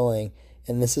needed filling,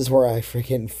 and this is where I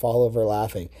freaking fall over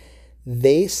laughing.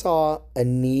 They saw a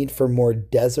need for more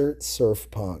desert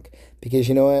surf punk, because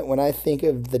you know what? When I think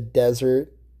of the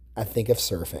desert, I think of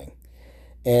surfing.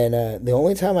 And the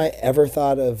only time I ever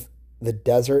thought of the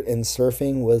desert and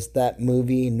surfing was that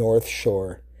movie North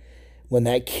Shore. When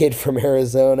that kid from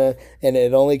Arizona, and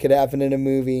it only could happen in a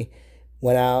movie,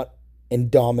 went out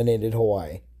and dominated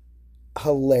Hawaii.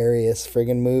 Hilarious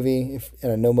friggin' movie.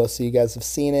 And I know most of you guys have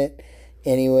seen it.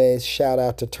 Anyways, shout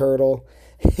out to Turtle.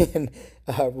 And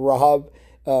Rob,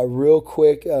 real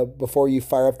quick, before you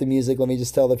fire up the music, let me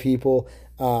just tell the people,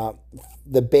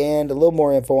 the band, a little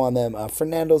more info on them.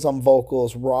 Fernando's on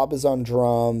vocals, Rob is on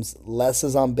drums, Les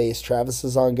is on bass, Travis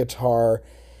is on guitar.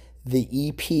 The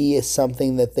EP is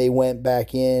something that they went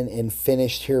back in and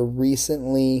finished here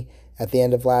recently at the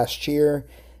end of last year.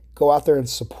 Go out there and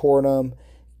support them.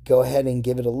 Go ahead and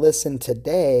give it a listen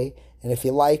today. And if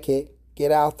you like it,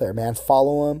 get out there, man.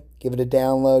 Follow them. Give it a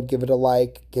download. Give it a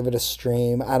like. Give it a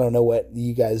stream. I don't know what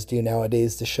you guys do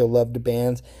nowadays to show love to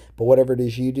bands, but whatever it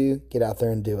is you do, get out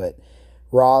there and do it.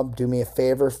 Rob, do me a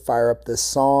favor. Fire up this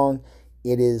song.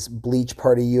 It is Bleach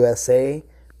Party USA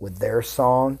with their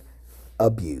song,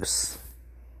 Abuse.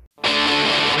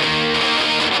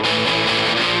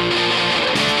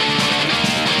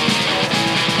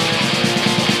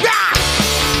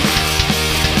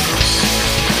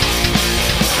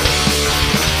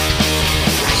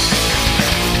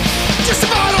 Just a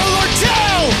bottle or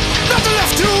two, nothing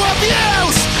left to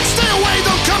abuse. Stay away,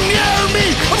 don't come near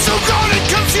me, I'm so grown and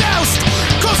confused.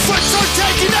 Cold sweats are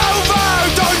taking over,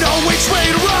 don't know which way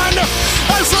to run.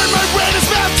 I'm sure my brain is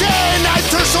melting, I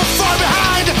turn so far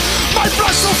behind. My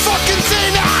blood's so fucking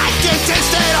thin, I can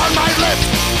taste it on my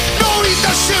lip.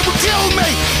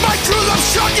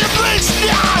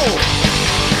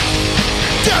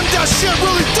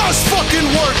 fucking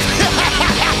work.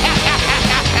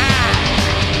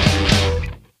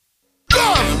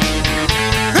 Love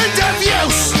and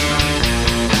abuse.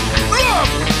 Love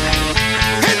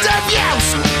and abuse.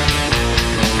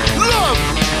 Love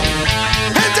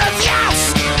and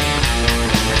abuse.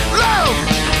 Love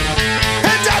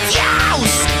and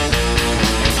abuse.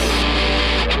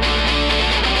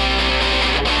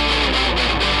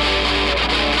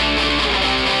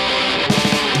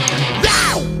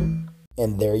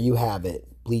 And there you have it,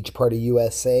 Bleach Party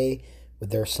USA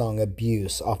with their song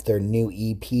Abuse off their new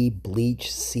EP,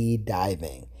 Bleach Sea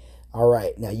Diving. All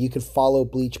right, now you can follow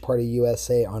Bleach Party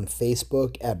USA on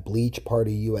Facebook at Bleach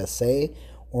Party USA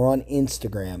or on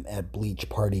Instagram at Bleach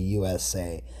Party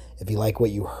USA. If you like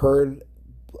what you heard,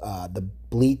 the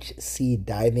Bleach Sea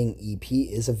Diving EP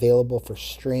is available for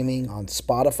streaming on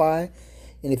Spotify.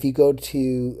 And if you go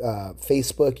to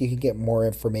Facebook, you can get more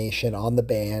information on the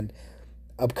band,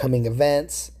 upcoming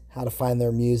events, how to find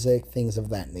their music, things of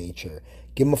that nature.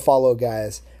 Give them a follow,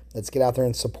 guys. Let's get out there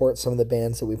and support some of the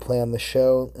bands that we play on the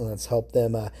show, and let's help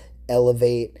them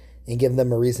elevate and give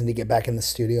them a reason to get back in the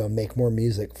studio and make more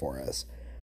music for us.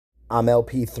 I'm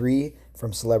LP3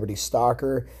 from Celebrity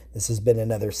Stalker. This has been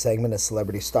another segment of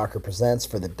Celebrity Stalker Presents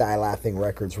for the Die Laughing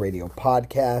Records radio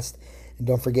podcast. And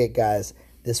don't forget, guys,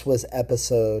 this is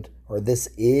episode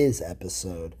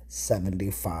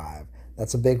 75.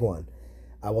 That's a big one.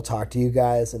 I will talk to you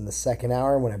guys in the second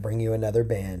hour when I bring you another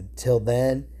band. Till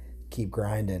then, keep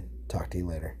grinding. Talk to you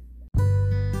later.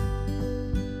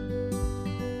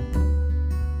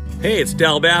 Hey, it's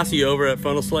Dal Bassi over at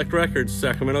Funnel Select Records,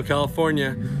 Sacramento,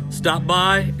 California. Stop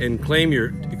by and claim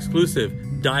your exclusive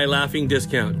Die Laughing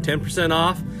discount. 10%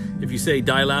 off if you say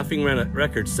Die Laughing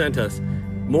Records sent us.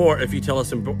 More if you tell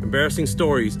us embarrassing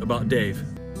stories about Dave.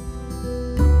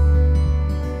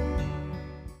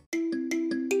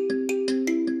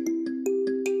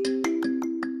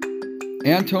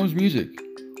 Antone's Music.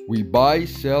 We buy,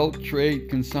 sell, trade,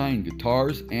 consign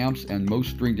guitars, amps, and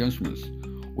most stringed instruments.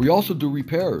 We also do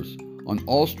repairs on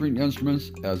all stringed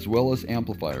instruments as well as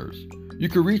amplifiers. You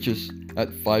can reach us at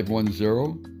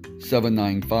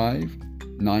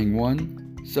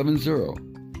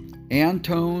 510-795-9170.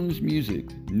 Antone's Music,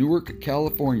 Newark,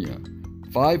 California.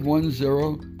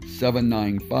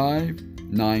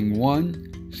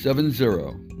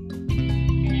 510-795-9170.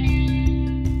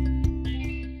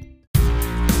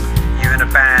 You're in a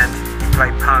band, you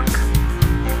play punk,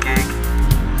 you gig,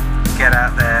 you get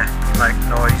out there, you make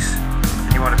noise,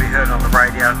 and you want to be heard on the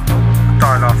radio.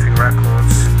 Die Laughing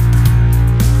Records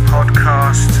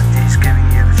podcast is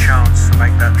giving you the chance to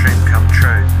make that dream come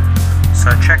true.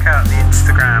 So check out the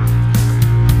Instagram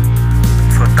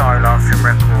for Die Laughing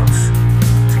Records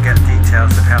to get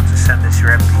details of how to send us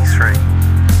your MP3.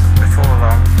 Before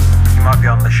long, you might be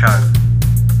on the show.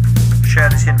 Share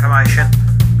this information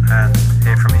and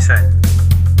hear from you soon.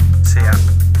 See ya.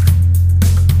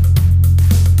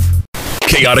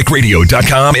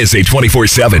 ChaoticRadio.com is a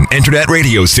 24/7 internet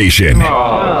radio station.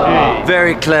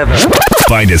 Very clever.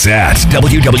 Find us at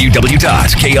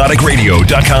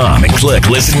www.chaoticradio.com and click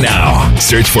Listen Now.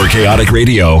 Search for Chaotic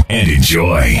Radio and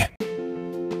enjoy.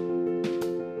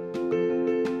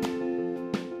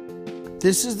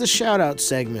 This is the shout-out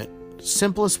segment.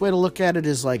 Simplest way to look at it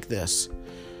is like this.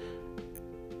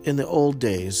 In the old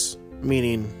days,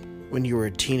 meaning when you were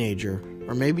a teenager,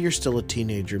 or maybe you're still a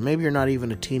teenager, maybe you're not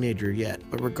even a teenager yet,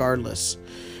 but regardless,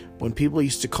 when people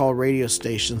used to call radio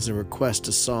stations and request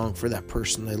a song for that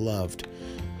person they loved,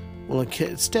 well,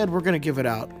 instead we're going to give it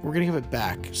out. We're going to give it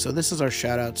back. So this is our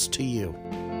shout-outs to you.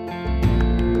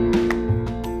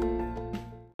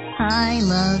 I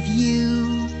love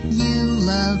you, you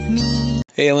love me.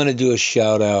 Hey, I want to do a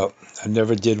shout-out. I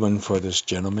never did one for this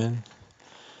gentleman.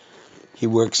 He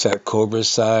works at Cobra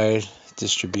Side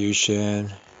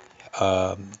Distribution.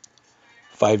 5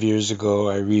 years ago,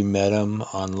 I re-met him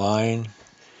online.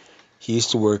 He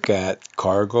used to work at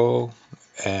Cargo,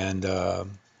 and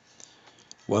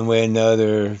one way or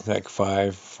another, like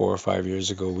 4 or 5 years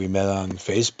ago, we met on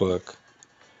Facebook.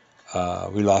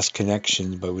 We lost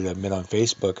connection, but we met on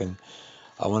Facebook, and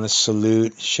I want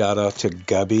to shout out to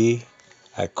Gubby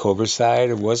at Cobra Side.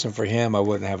 If it wasn't for him, I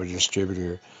wouldn't have a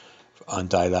distributor on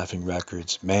Die Laughing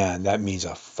Records. Man, that means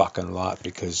a fucking lot,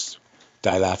 because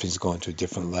Die Laughing's going to a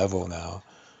different level now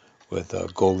with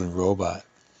Golden Robot.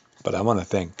 But I want to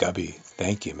thank Gubby.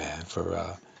 Thank you, man,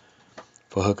 for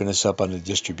hooking us up on the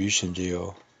distribution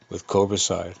deal with Cobra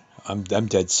Side. I'm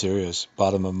dead serious,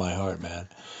 bottom of my heart, man.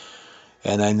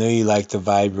 And I know you like the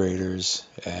vibrators.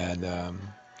 And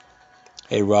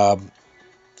hey, Rob,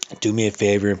 do me a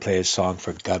favor and play a song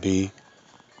for Gubby.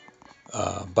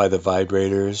 by the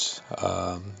Vibrators.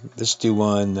 Let's do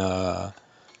one.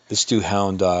 Let's do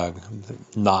Hound Dog.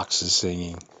 Knox is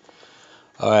singing.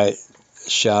 All right.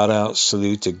 Shout out,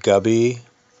 salute to Gubby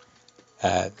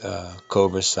at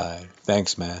Cobra Side.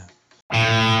 Thanks, man.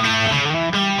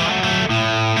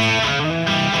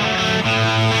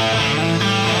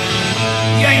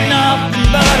 You ain't nothing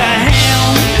but a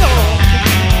hound dog,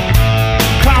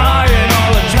 crying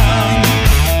all the time.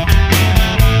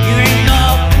 You ain't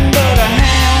nothing but a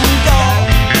hound dog,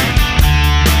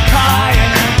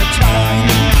 crying all the time.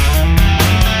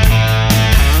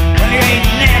 Well, you ain't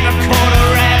never caught a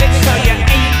rabbit, so you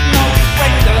ain't no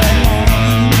friend of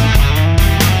mine.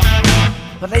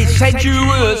 But they said you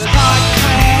was hard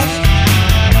class,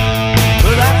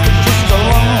 but that was just a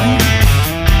lie.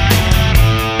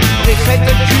 They said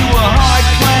that you were hard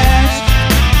classed.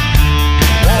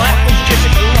 Well, that was just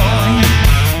a lie.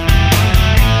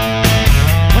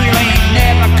 Well, you ain't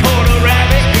never caught a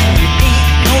rabbit, and you ain't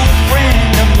no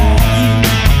friend of mine.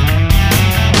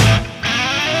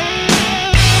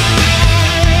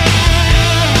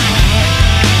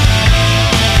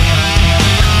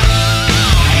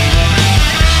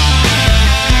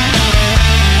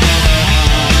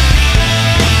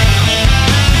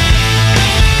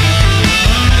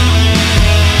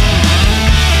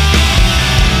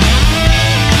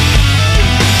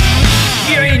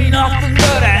 Nothing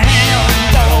but a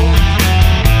hound dog,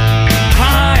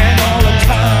 crying all the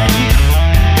time.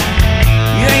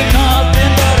 You ain't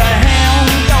nothing but a hound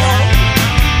dog,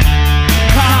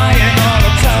 crying all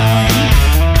the time.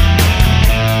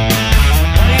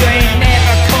 You ain't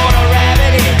never caught a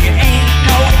rabbit, and you ain't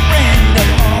no friend of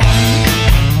mine.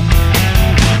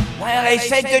 Well, they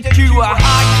said that you were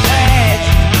hot class,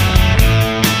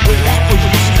 but that was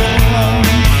just a lie.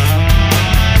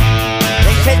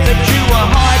 They said that you were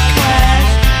hard class,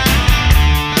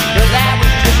 but that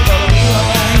was just a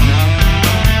lie.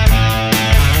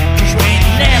 'Cause you ain't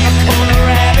never caught a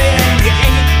rabbit, and you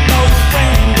ain't no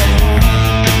friend of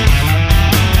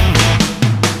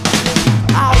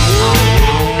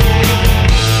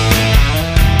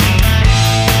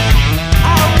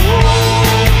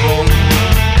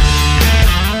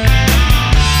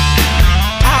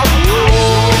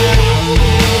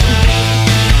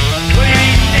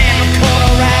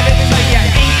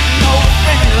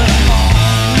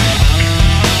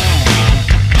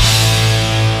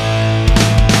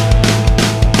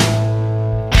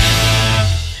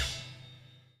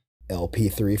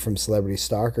LP3 from Celebrity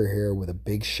Stalker here with a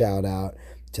big shout out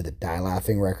to the Die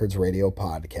Laughing Records radio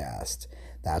podcast.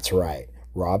 That's right,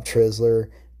 Rob Trisler,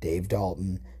 Dave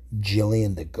Dalton,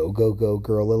 Jillian the Go Go Go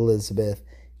Girl Elizabeth,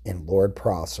 and Lord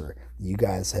Prosser. You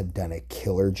guys have done a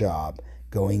killer job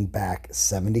going back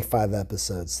 75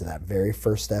 episodes to that very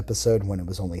first episode when it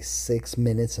was only 6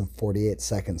 minutes and 48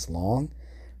 seconds long.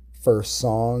 First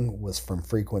song was from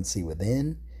Frequency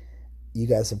Within. You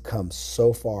guys have come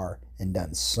so far and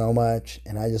done so much,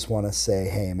 and I just want to say,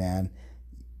 hey man,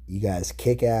 you guys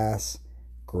kick ass,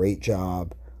 great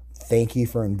job. Thank you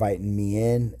for inviting me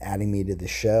in, adding me to the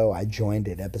show. I joined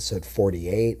at episode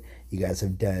 48. You guys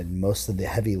have done most of the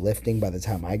heavy lifting by the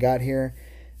time I got here.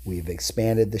 We've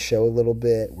expanded the show a little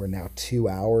bit. We're now 2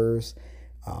 hours.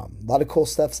 A lot of cool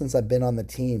stuff since I've been on the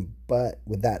team, but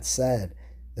with that said,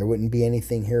 there wouldn't be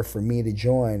anything here for me to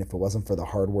join if it wasn't for the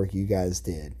hard work you guys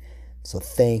did. So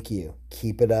thank you.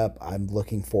 Keep it up. I'm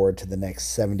looking forward to the next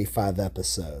 75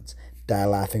 episodes. Die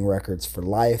Laughing Records for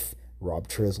life. Rob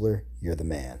Trisler, you're the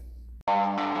man.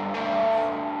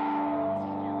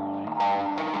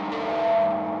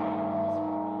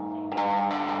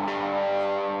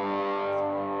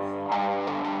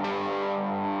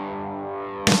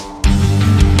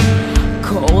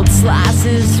 Cold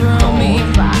slices through me.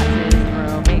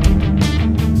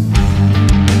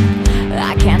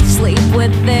 I can't sleep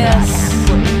with this.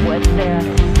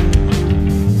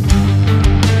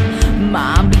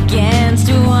 Mom begins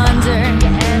to wonder,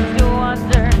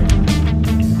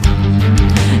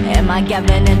 am I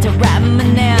giving into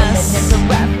reminisce?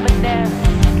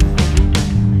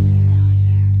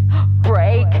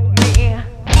 Break me.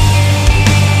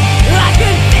 I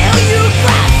can feel you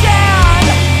crashing,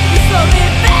 slowly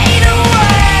fade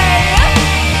away.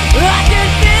 I can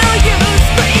feel you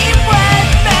scream with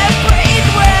me, breathe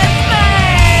with me.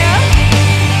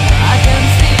 I can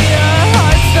see your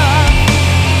heart stop,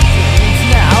 it's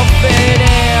now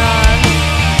fading.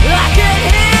 I can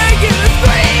hear you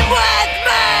scream with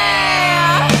me.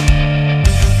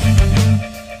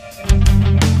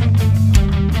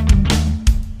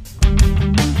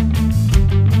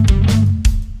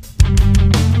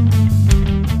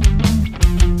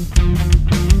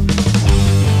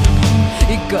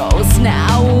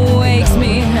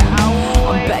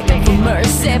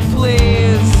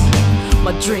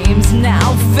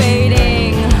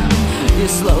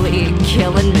 be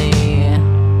killing me.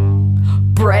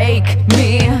 Break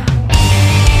me.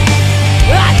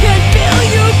 I can feel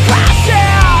you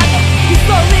crashing. You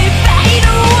slowly fade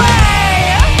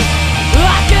away.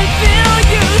 I can feel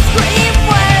you scream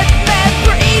with me,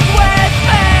 breathe with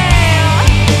me.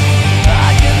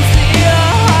 I can see your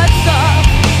heart stop.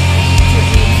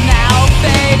 Dreams now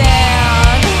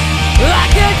fading. I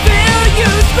can feel you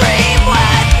scream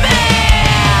with me.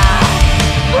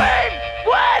 Scream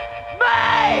with me.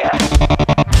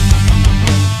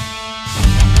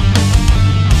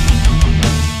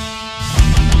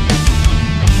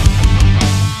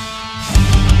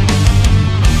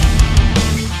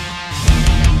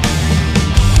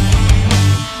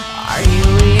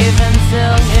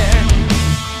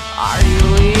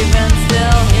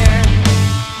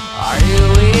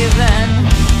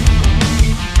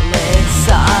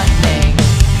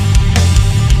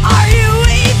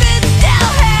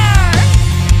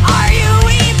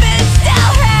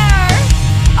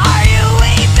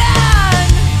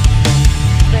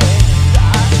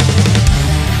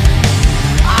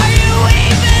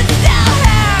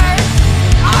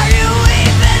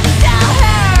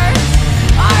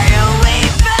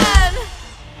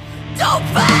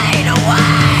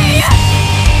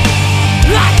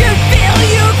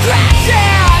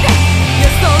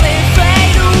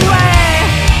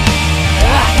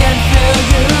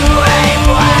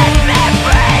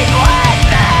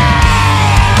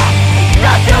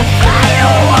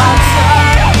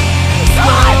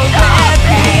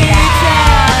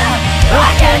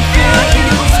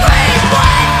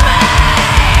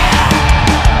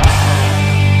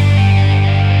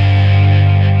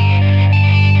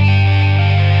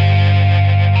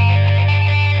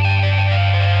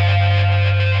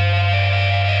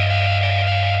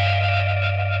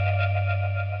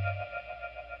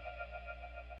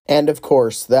 And of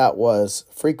course, that was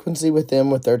Frequency Within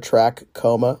with their track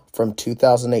Coma from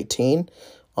 2018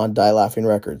 on Die Laughing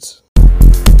Records.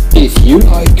 If you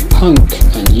like punk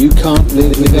and you can't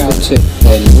live without it,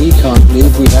 then we can't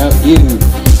live without you.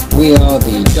 We are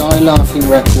the Die Laughing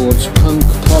Records Punk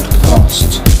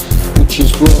Podcast, which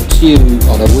is brought to you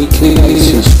on a weekly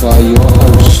basis by your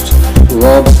host,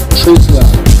 Rob Trisler,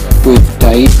 with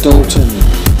Dave Dalton,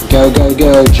 Go Go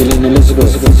Go, Gillian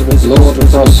Elizabeth, Lord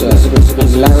Prosser,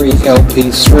 and Larry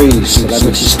LP3,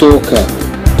 Celebrity Stalker.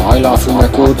 Die Laughing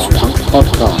Records Punk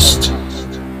Podcast.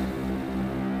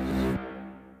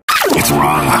 It's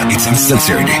raw, it's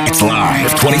uncensored, it's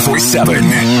live 24/7.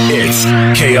 It's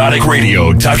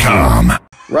chaoticradio.com.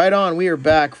 Right on, we are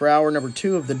back for hour number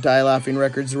 2 of the Die Laughing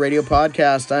Records radio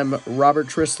podcast. I'm Robert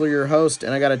Trisler, your host,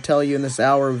 and I got to tell you, in this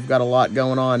hour, we've got a lot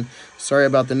going on. Sorry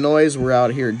about the noise. We're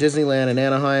out here at Disneyland in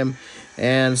Anaheim,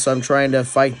 and so I'm trying to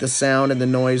fight the sound and the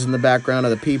noise in the background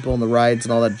of the people and the rides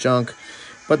and all that junk.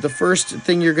 But the first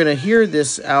thing you're going to hear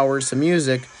this hour is some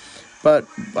music, but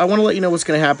I want to let you know what's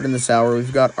going to happen in this hour.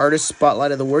 We've got Artist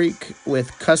Spotlight of the Week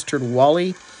with Custard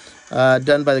Wally,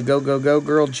 done by the Go Go Go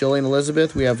girl, Jillian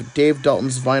Elizabeth. We have Dave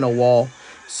Dalton's Vinyl Wall.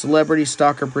 Celebrity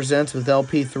Stalker Presents with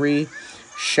LP3.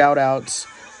 Shout-outs.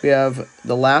 We have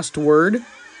The Last Word.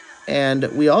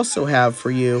 And we also have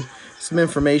for you some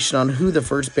information on who the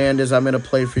first band is I'm going to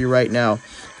play for you right now.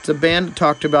 It's a band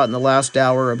talked about in the last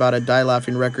hour about a Die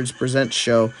Laughing Records Presents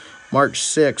show, March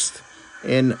 6th,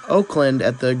 in Oakland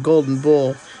at the Golden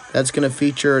Bull. That's going to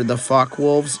feature the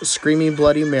Focke-Wulfs, Screaming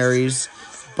Bloody Marys,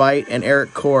 Bite, and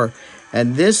Eric Core.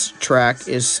 And this track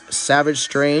is Savage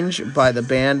Strange by the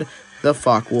band The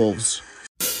Focke-Wulfs. Yeah.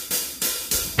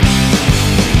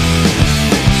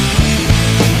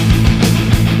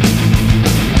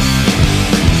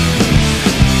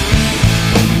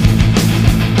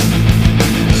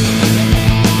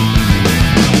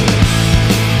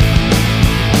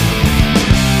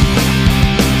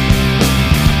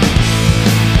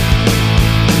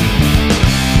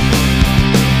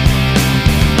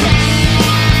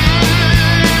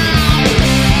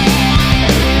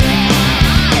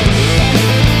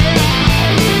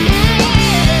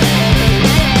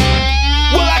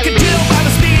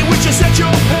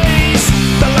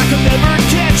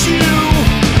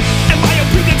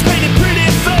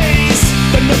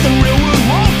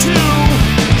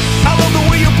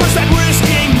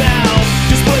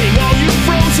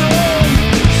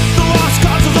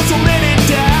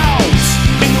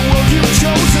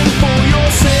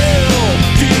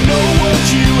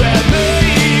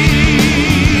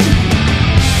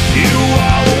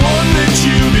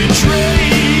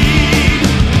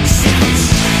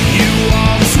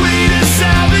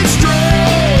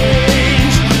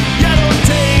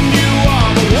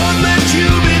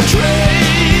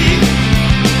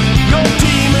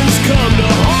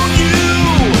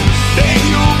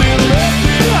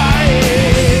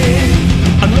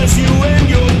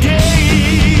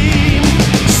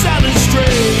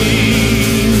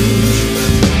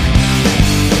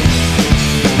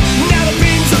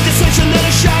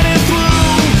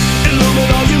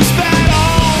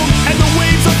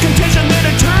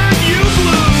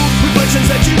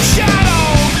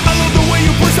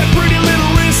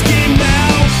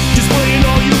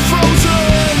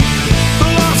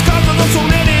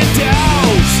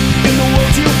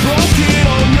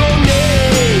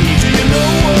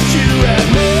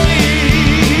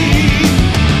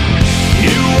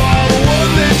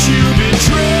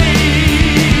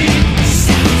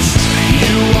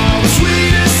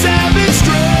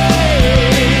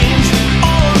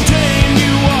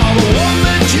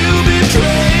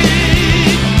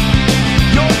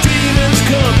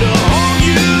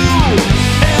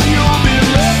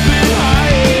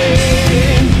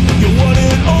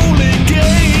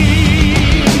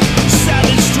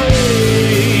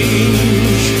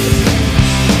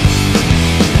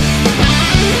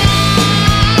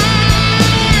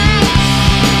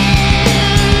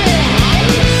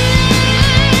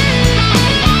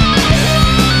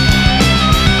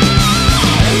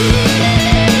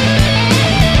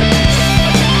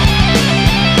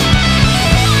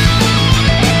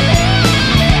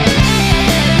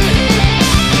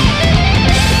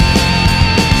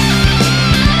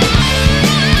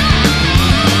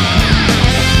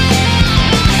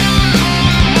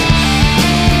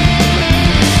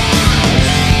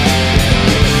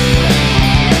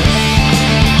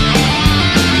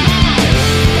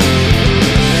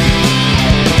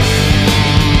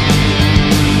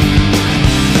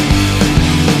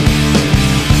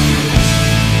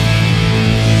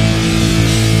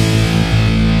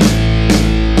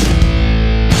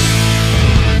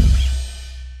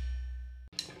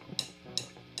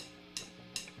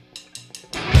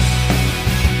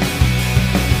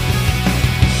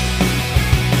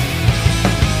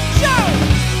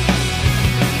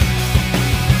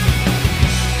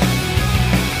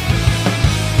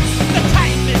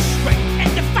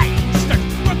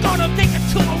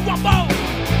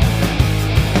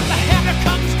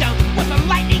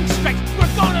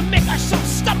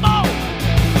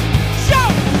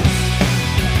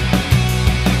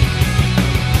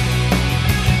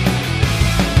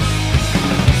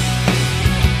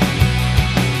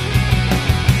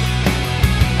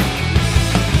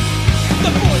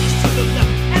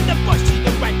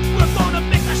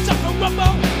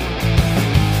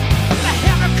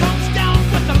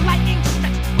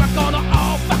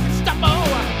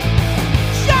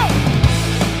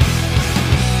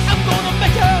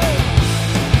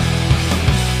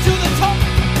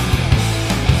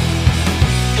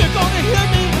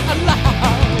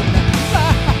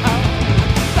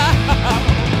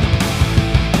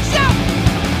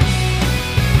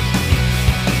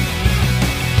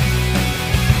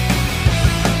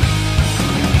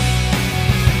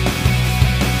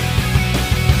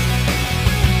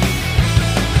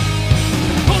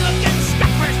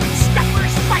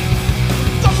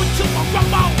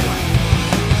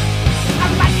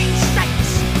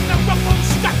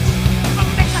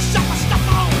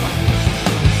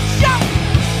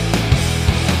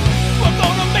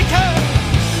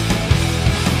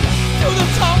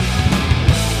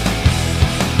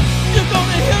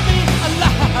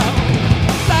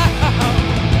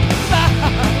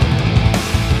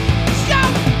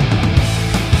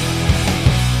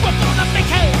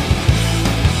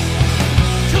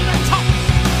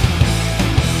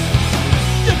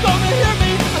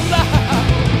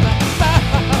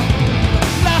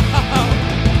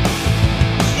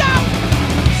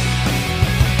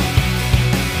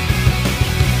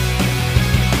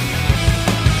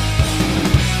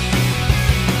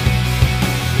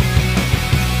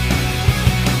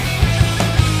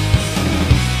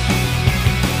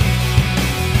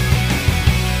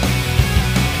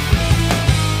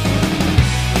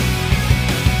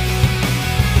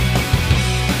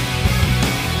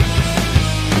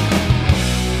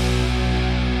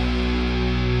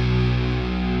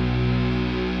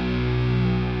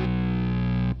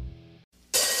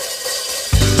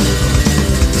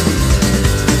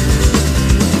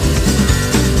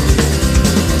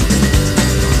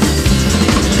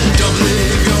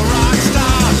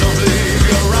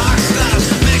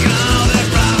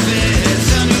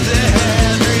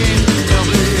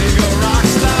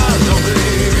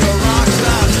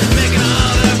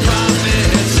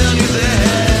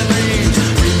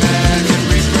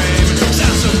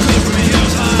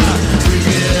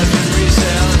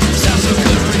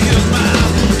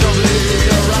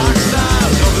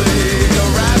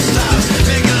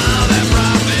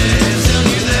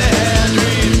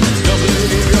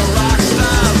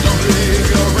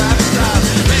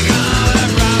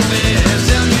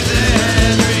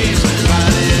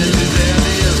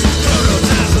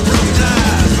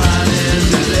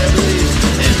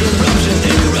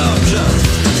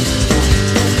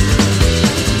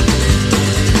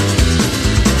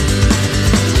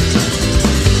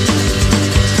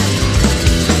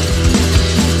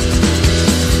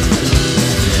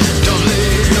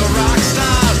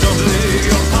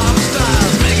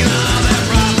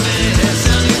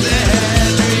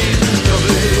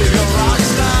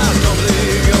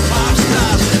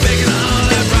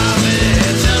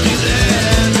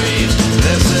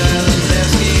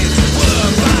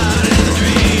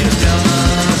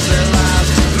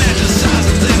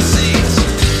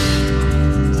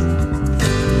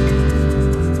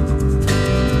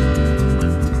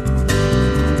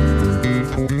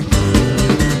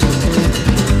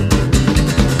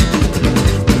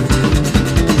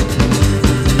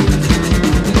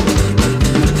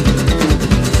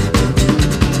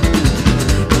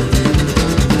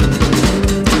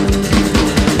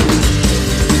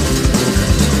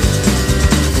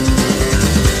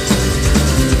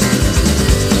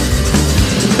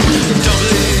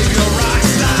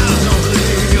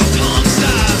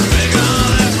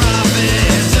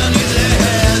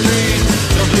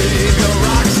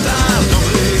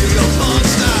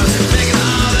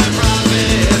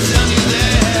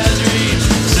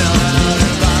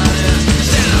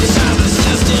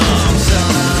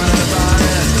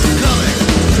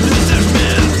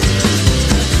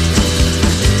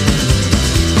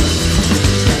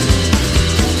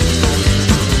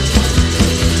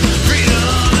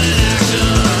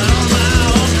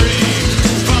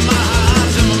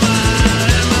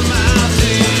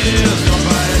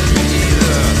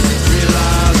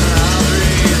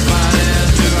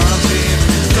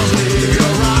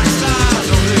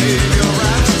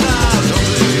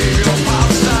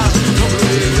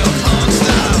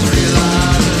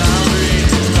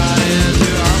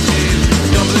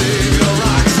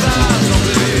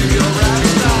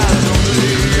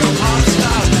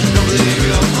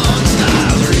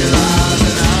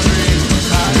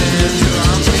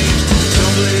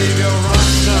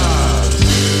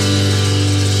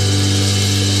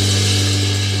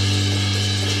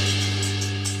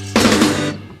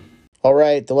 All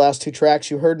right, the last 2 tracks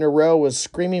you heard in a row was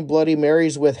Screaming Bloody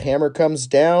Marys with Hammer Comes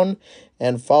Down,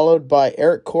 and followed by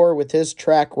Eric Core with his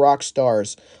track Rock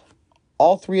Stars.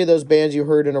 All 3 of those bands you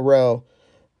heard in a row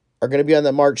are going to be on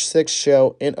the March 6th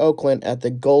show in Oakland at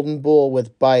the Golden Bull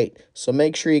with Bite. So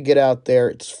make sure you get out there.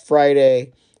 It's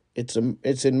Friday. It's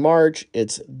in March.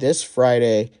 It's this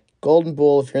Friday. Golden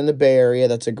Bull, if you're in the Bay Area,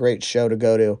 that's a great show to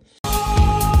go to.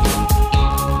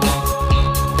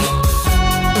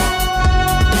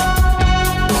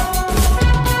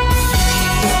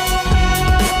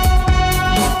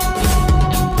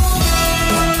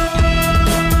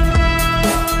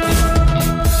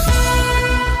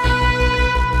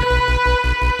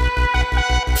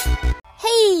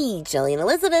 Jillian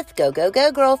Elizabeth, Go Go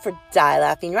Go Girl for Die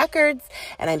Laughing Records,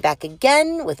 and I'm back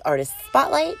again with Artist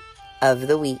Spotlight of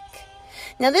the Week.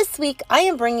 Now this week I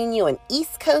am bringing you an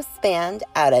East Coast band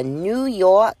out of New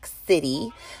York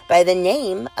City by the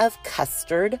name of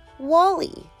Custard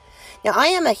Wally. Now I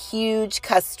am a huge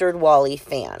Custard Wally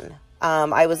fan.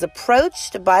 I was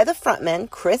approached by the frontman,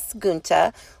 Chris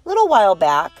Gunta, a little while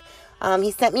back.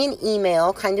 He sent me an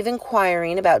email kind of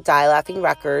inquiring about Die Laughing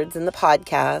Records and the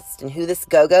podcast and who this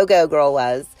Go Go Go Girl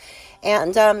was.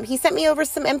 And he sent me over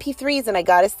some MP3s, and I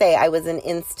gotta say, I was an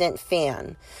instant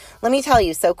fan. Let me tell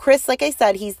you, so Chris, like I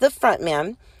said, he's the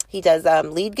frontman. He does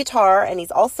lead guitar, and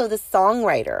he's also the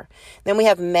songwriter. Then we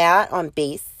have Matt on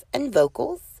bass and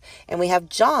vocals, and we have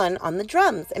John on the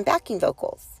drums and backing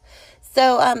vocals.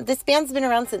 So this band's been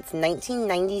around since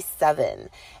 1997.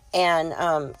 And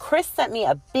Chris sent me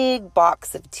a big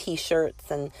box of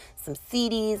t-shirts and some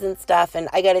CDs and stuff. And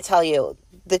I got to tell you,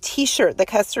 the t-shirt, the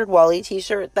Custard Wally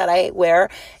t-shirt that I wear,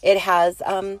 it has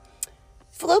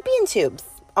fallopian tubes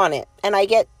on it. And I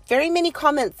get very many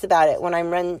comments about it when I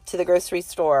run to the grocery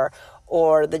store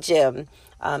or the gym.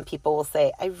 People will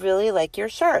say, I really like your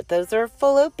shirt. Those are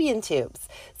fallopian tubes.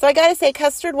 So I got to say,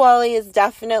 Custard Wally is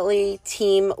definitely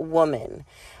team woman.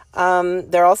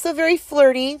 They're also very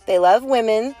flirty. They love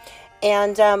women.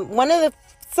 And one of the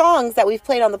songs that we've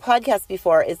played on the podcast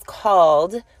before is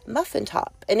called Muffin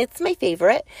Top. And it's my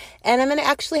favorite. And I'm going to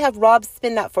actually have Rob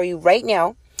spin that for you right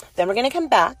now. Then we're going to come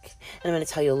back and I'm going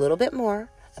to tell you a little bit more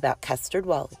about Custard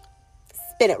Wally.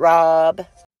 Spin it, Rob.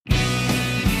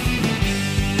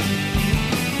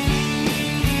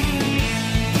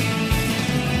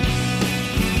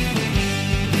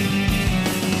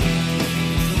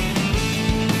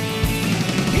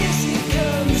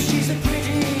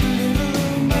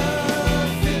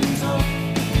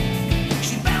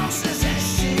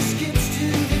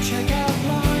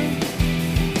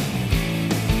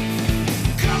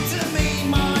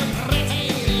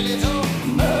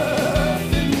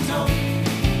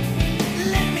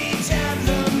 Let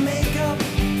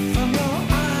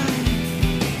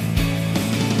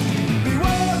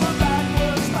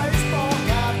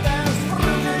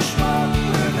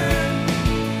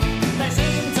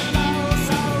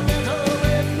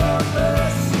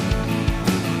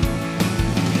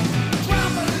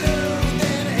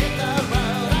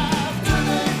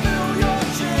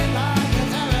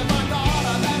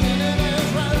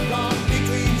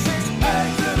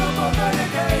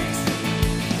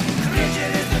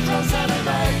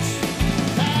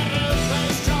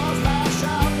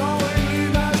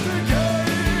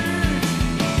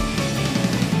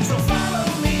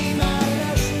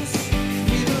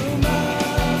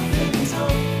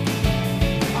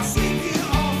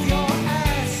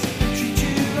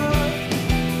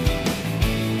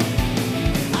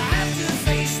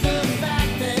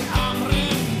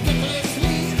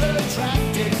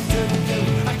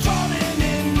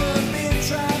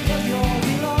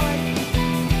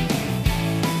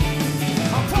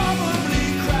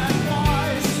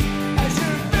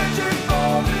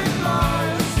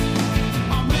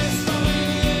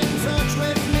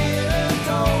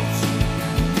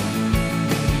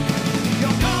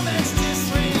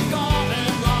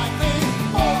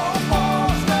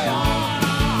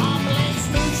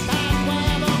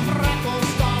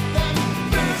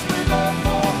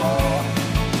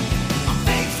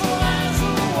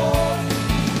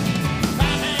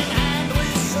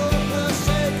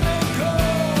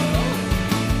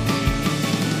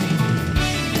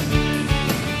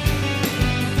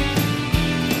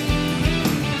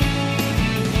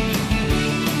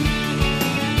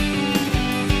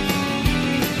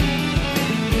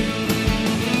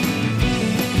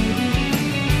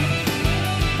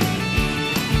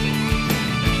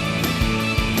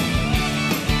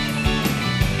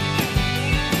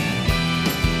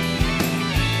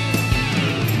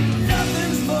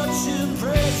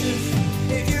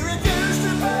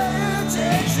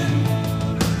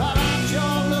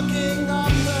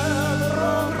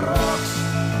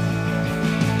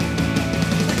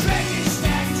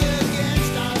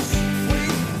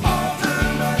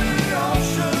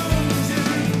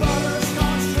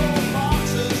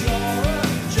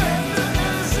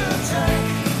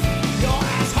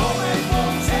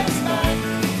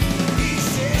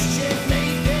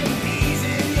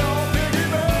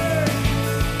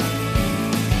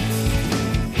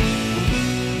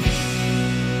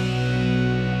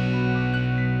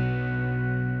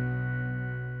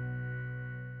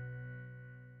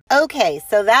Okay,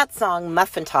 so that song,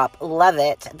 Muffin Top, love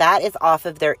it. That is off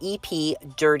of their EP,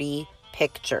 Dirty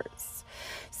Pictures.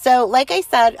 So, like I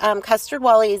said, Custard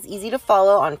Wally is easy to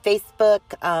follow on Facebook.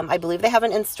 I believe they have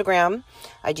an Instagram.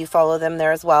 I do follow them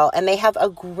there as well. And they have a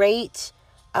great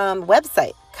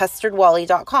website,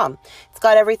 custardwally.com. It's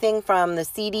got everything from the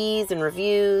CDs and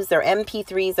reviews, their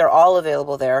MP3s, they're all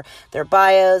available there. Their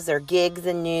bios, their gigs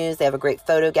and news. They have a great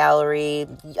photo gallery,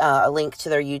 a link to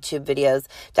their YouTube videos.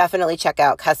 Definitely check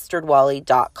out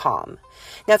custardwally.com.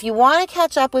 Now, if you want to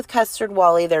catch up with Custard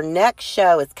Wally, their next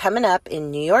show is coming up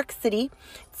in New York City.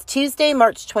 It's Tuesday,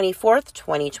 March 24th,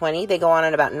 2020. They go on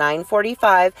at about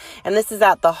 9:45, and this is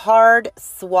at the Hard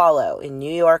Swallow in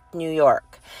New York, New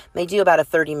York. They do about a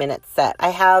 30-minute set. I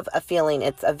have a feeling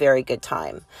it's a very good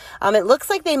time. It looks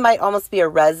like they might almost be a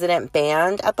resident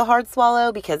band at the Hard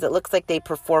Swallow because it looks like they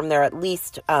perform there at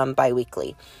least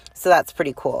bi-weekly. So that's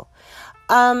pretty cool.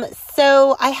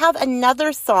 So I have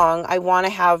another song I want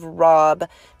to have Rob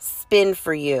spin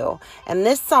for you. And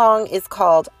this song is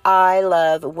called I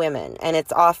Love Women. And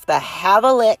it's off the Have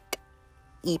a Lick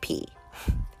EP.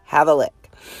 Have a Lick.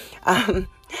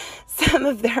 Some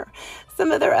of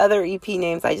their other EP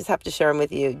names, I just have to share them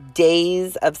with you.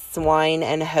 Days of Swine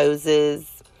and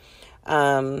Hoses.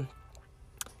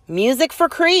 Music for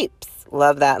Creeps.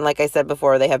 Love that. And like I said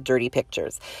before, they have Dirty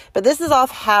Pictures. But this is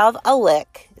off Have a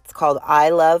Lick. It's called I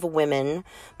Love Women. I'm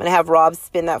going to have Rob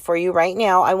spin that for you right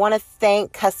now. I want to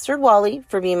thank Custard Wally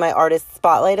for being my Artist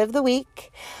Spotlight of the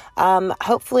Week.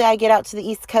 Hopefully I get out to the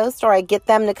East Coast, or I get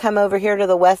them to come over here to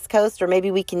the West Coast, or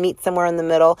maybe we can meet somewhere in the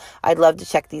middle. I'd love to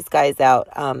check these guys out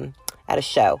at a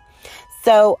show.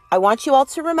 So I want you all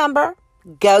to remember,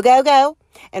 go, go, go.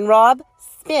 And Rob,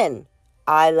 spin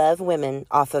I Love Women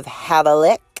off of Have a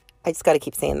Lick. I just got to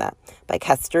keep saying that, by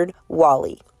Custard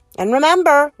Wally. And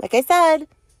remember, like I said,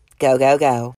 go, go,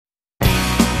 go.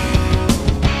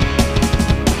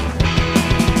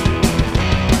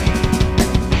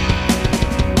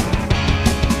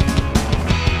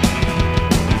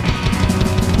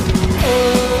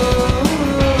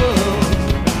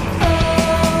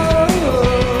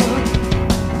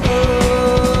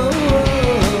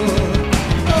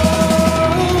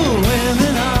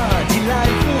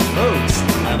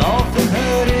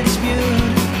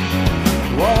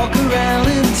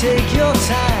 Take your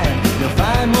time, you'll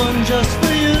find one just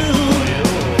for you.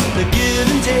 The give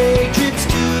and take trips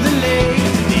to the lake,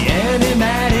 the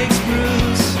animatics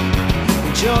brews.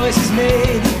 The choice is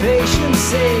made, the patience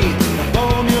saved, the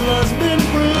formula's been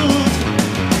proved.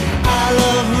 I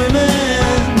love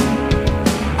women,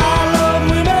 I love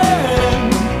women,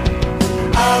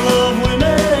 I love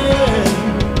women,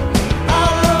 I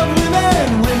love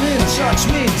women. Women touch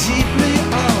me deeply,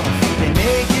 they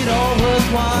make it all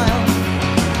worthwhile.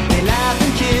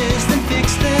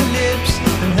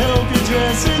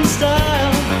 Dress in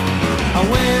style. I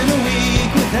went a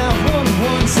week without one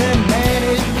once, and man,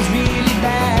 it was really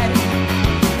bad.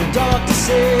 The doctor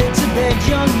said to beg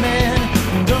young man,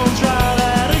 don't try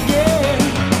that again.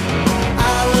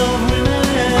 I love women,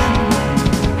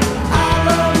 I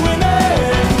love women,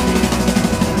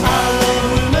 I love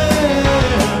women,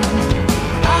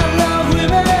 I love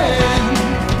women.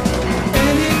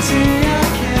 Any day I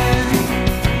can,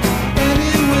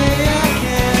 any way I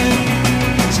can.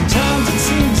 Sometimes it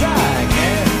seems I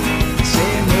can't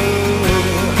say no.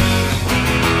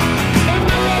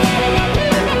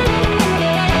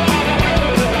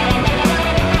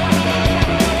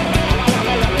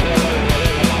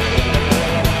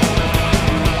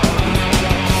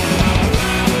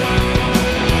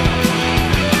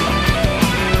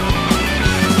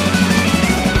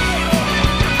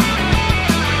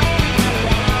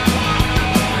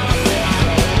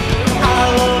 I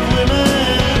love women,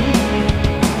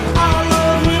 I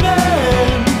love women,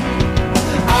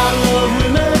 I love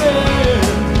women,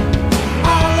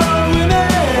 I love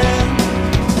women.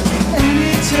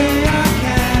 Any day I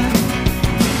can,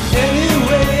 any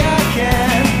way I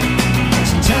can.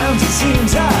 Sometimes it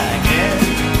seems I can't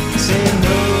say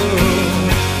no.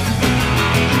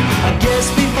 I guess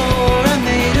before I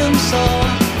made them sore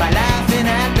by laughing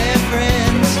at their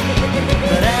friends,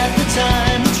 but at the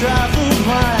time the trifled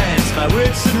minds, my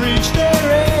wits had reached their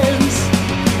ends.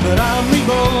 But I'm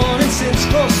reborn and since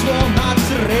forsworn not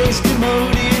to raise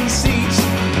commodian seats.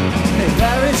 They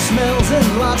varied smells and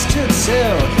lots to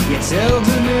tell, yet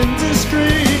seldom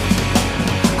indiscreet.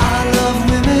 I love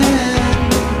women,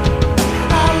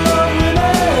 I love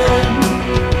women,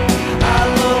 I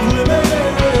love women,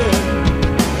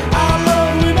 I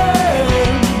love women.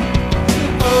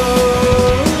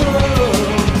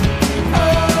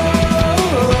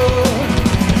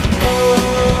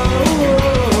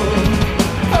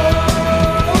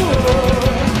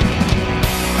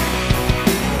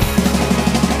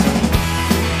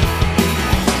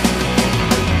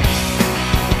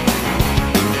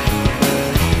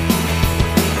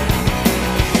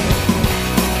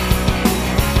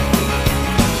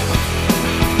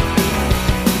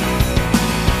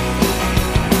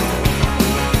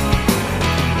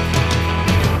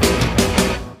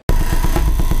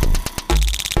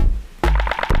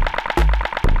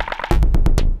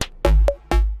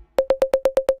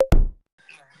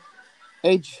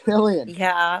 Hey, Jillian.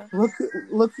 Yeah.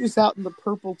 Look who's out in the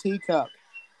purple teacup.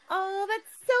 Oh, that's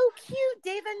so cute,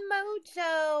 Dave and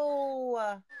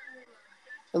Mojo.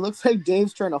 It looks like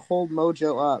Dave's trying to hold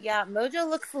Mojo up. Yeah, Mojo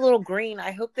looks a little green.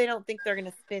 I hope they don't think they're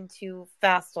going to spin too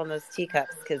fast on those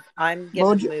teacups because I'm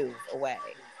going to move away.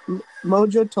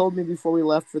 Mojo told me before we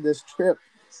left for this trip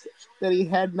that he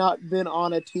had not been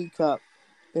on a teacup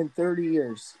in 30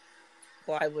 years.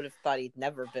 Well, I would have thought he'd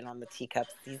never been on the teacups.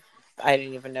 I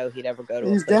didn't even know he'd ever go to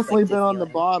He's a place definitely like been on the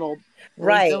Disneyland. bottle.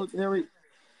 Right.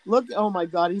 Look, oh my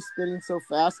God, he's spinning so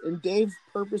fast. And Dave's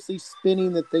purposely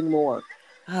spinning the thing more.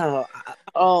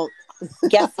 Oh.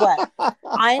 Guess what?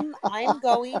 I'm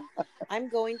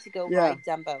going to go ride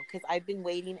Dumbo because I've been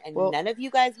waiting and none of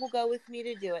you guys will go with me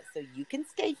to do it. So you can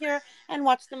stay here and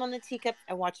watch them on the teacup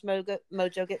and watch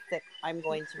Mojo get sick. I'm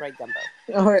going to ride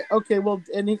Dumbo. All right. Okay. Well,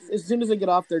 and as soon as I get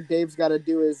off there, Dave's got to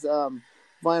do his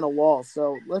vinyl wall.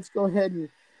 So let's go ahead and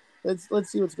let's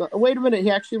see what's going on. Wait a minute. He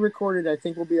actually recorded it. I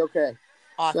think we'll be okay.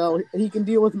 Awesome. So he can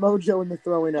deal with Mojo and the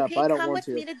throwing up. I don't come want with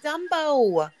to. me to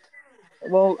Dumbo.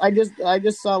 Well, I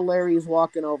just saw Larry's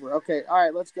walking over. Okay, all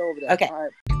right, let's go over there. Okay. All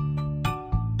right.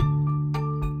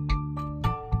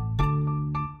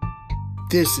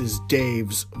 This is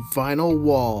Dave's Vinyl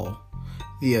Wall,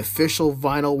 the official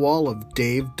vinyl wall of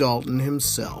Dave Dalton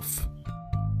himself.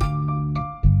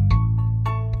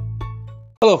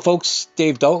 Hello, folks.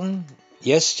 Dave Dalton.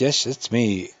 Yes, it's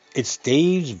me. It's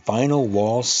Dave's Vinyl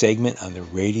Wall segment on the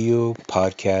radio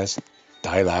podcast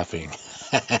Die Laughing.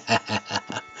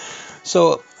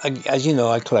 So, as you know,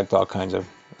 I collect all kinds of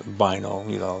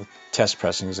vinyl. Test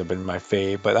pressings have been my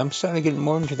fave, but I'm starting to get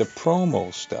more into the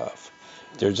promo stuff.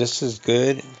 They're just as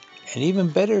good and even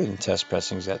better than test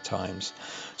pressings at times.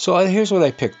 So here's what I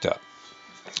picked up.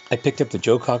 I picked up the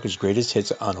Joe Cocker's Greatest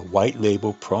Hits on a white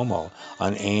label promo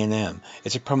on A&M.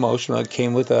 It's a promotional. It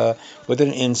came with an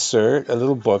insert, a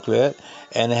little booklet,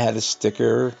 and it had a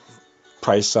sticker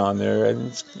price on there.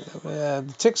 And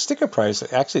the sticker price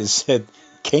actually said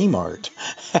Kmart.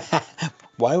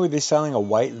 Why were they selling a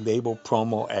white label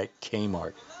promo at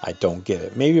Kmart? I don't get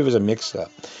it. Maybe it was a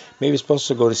mix-up. Maybe it's supposed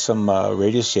to go to some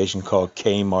radio station called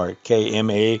Kmart,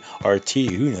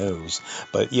 K-M-A-R-T, who knows?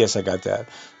 But yes, I got that.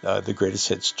 The Greatest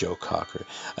Hits, Joe Cocker.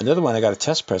 Another one, I got a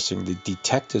test pressing, the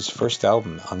Detectives' first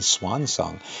album on Swan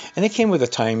Song. And it came with a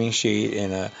timing sheet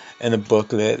and a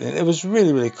booklet, and it was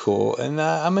really, really cool, and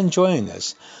I'm enjoying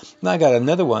this. Now I got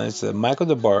another one, it's the Michael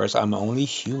DeBar's I'm Only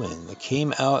Human. It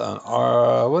came out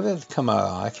on what did it come out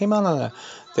on? It came out on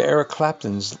the Eric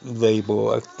Clapton's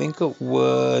label. I think it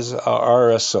was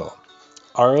RSO.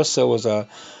 RSO was a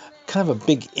kind of a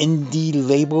big indie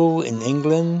label in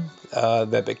England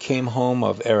that became home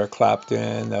of Eric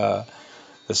Clapton, the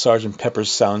Sgt. Pepper's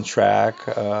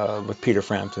soundtrack with Peter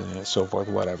Frampton and so forth,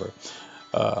 whatever.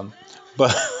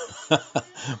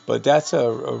 But that's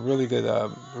a really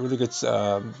good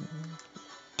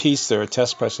piece there, a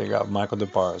test pressing of Michael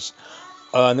DeBar's.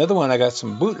 Another one, I got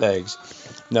some bootlegs.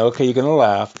 Now, okay, you're going to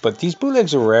laugh, but these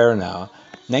bootlegs are rare now.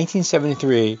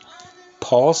 1973,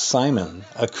 Paul Simon,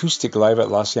 acoustic live at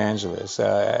Los Angeles,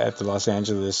 at the Los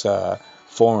Angeles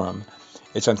Forum.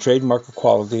 It's on trademark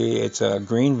quality. It's a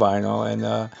green vinyl, and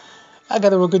I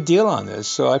got a real good deal on this.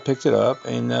 So I picked it up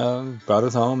and brought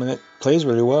it home, and it plays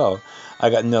really well. I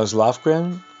got Nils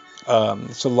Lofgren.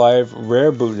 It's a live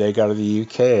rare bootleg out of the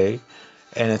UK.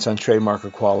 And it's on trademark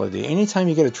quality. Anytime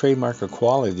you get a trademark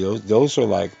quality, those are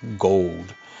like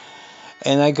gold.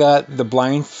 And I got the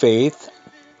Blind Faith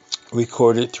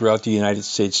recorded throughout the United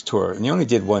States tour. And they only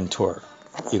did one tour.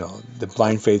 The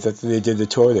Blind Faith, after they did the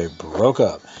tour, they broke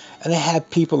up. And they had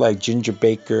people like Ginger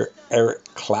Baker, Eric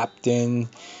Clapton,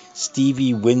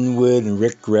 Stevie Winwood, and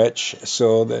Rick Gretsch.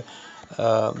 So the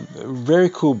very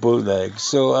cool bootleg.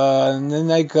 So and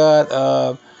then I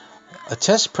got a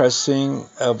test pressing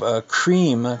of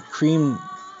Cream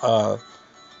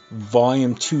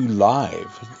Volume 2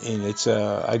 Live, and it's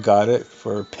I got it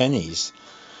for pennies.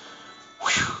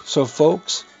 Whew. So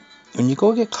folks, when you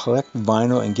go collect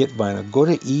vinyl and get vinyl, go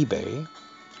to eBay,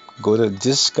 go to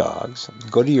Discogs,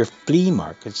 go to your flea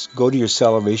markets, go to your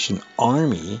Salvation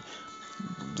Army.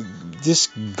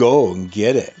 Just go and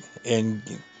get it, and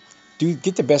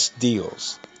get the best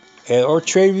deals, or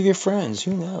trade with your friends.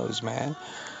 Who knows, man?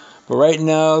 But right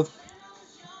now,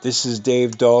 this is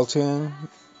Dave Dalton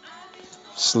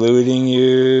saluting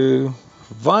you.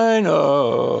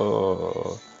 Vinyl.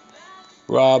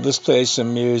 Rob, let's play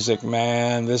some music,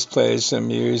 man. Let's play some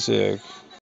music.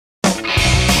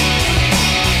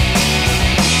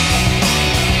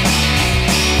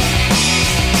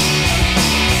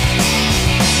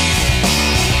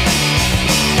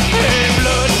 Hey,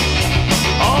 blood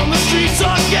on the streets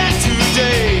again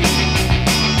today.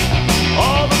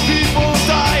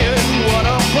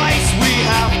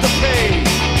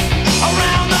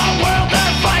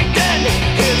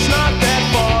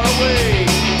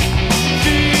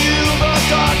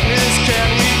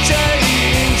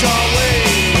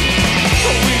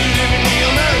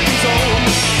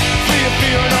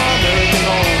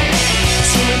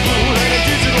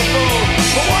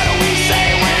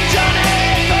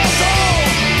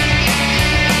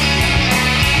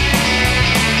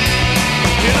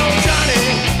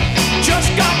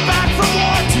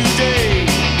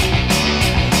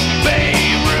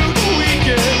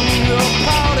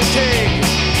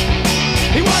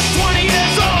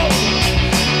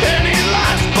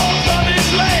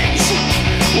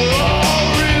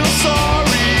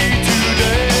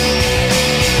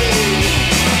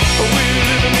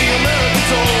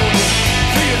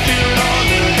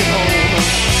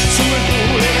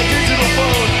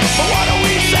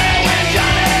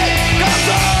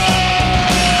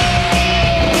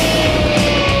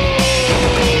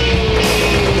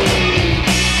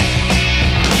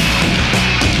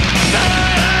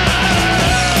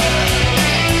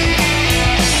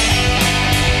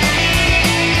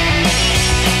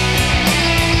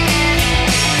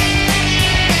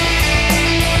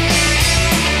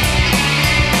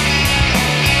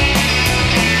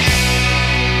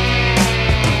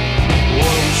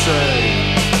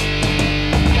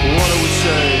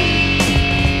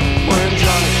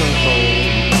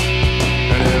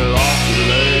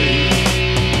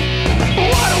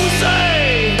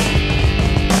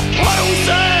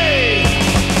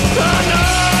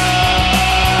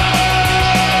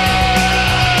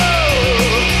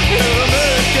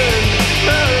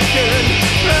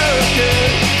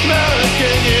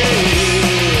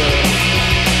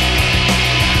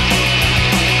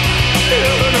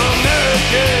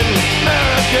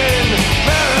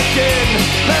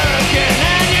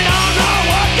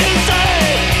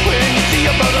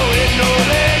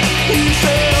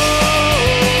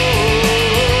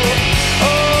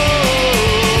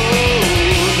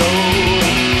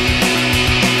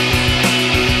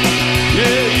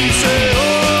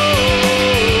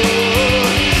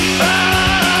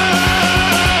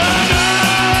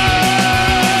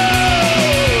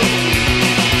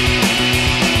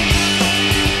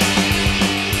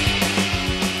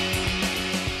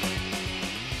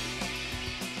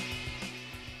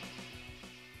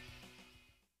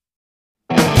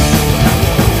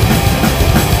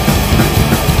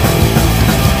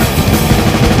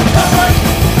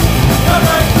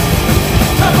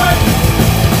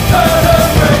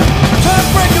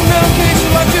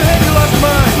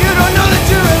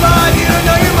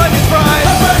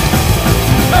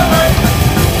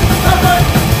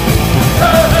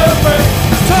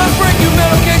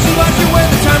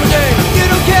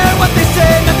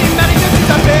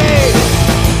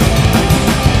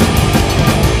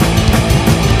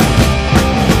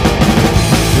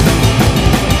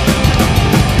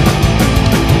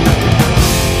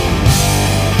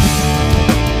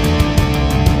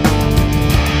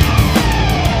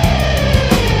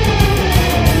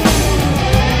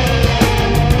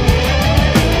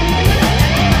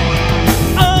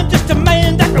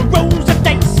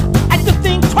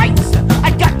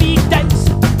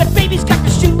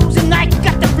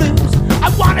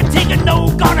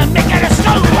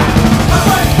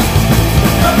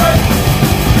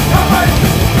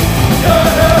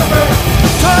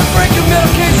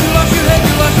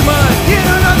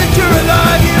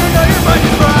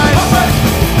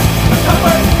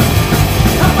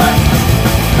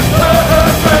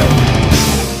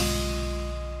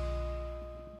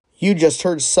 You just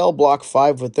heard Cell Block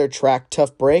 5 with their track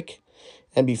Tough Break.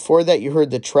 And before that, you heard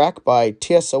the track by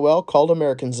TSOL called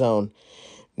American Zone.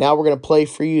 Now we're going to play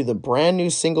for you the brand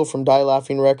new single from Die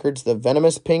Laughing Records, The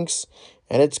Venomous Pinks,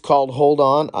 and it's called Hold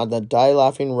on the Die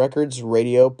Laughing Records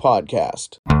radio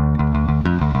podcast.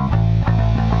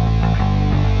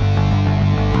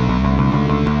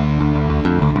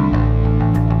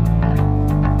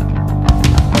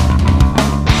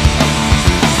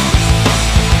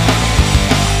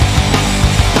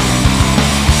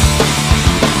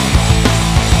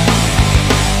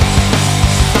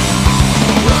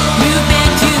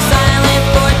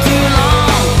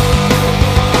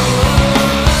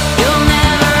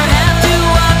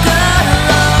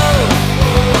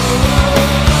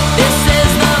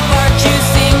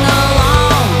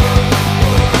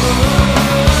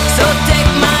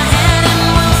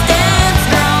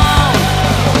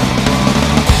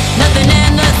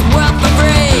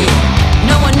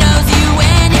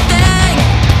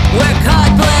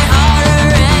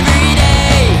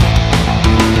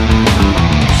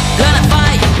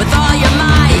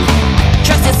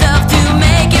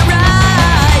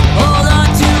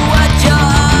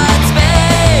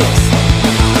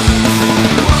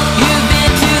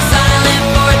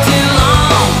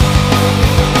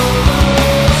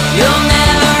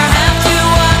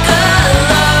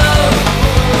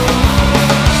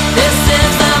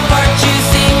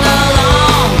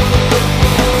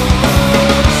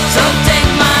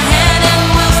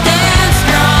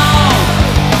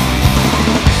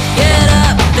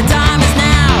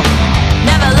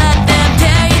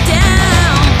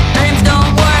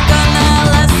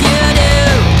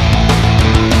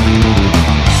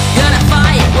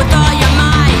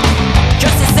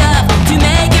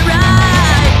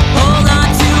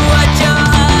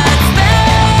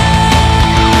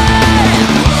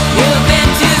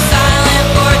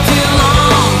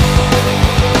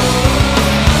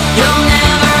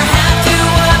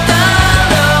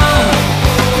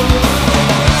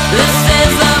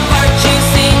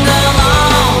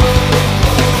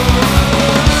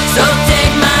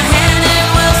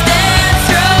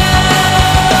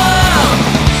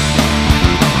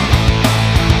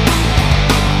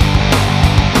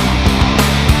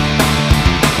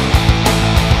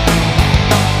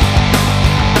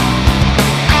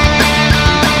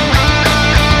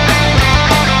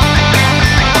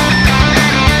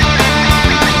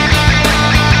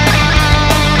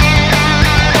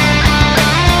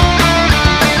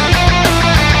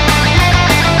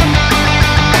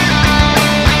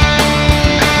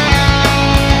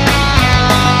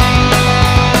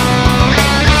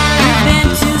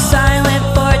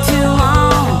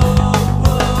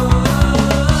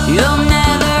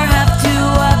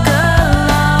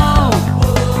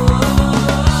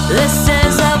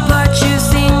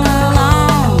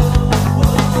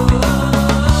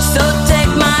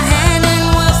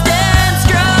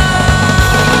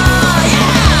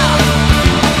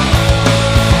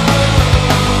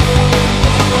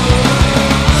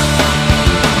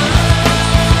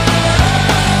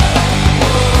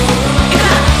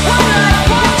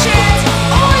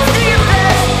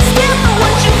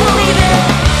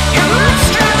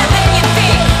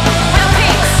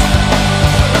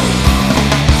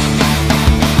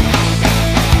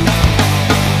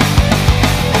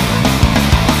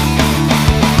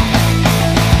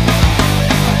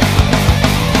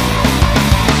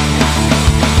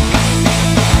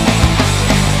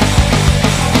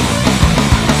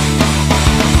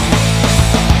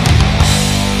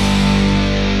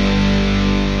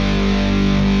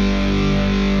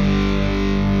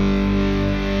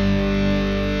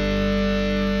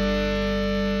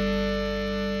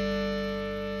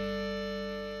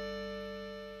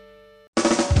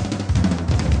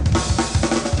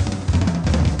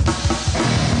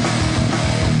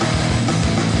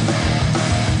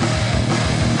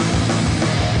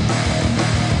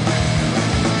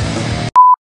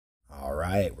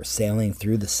 We're sailing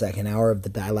through the second hour of the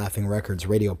Die Laughing Records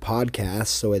radio podcast,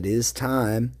 so it is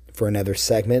time for another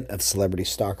segment of Celebrity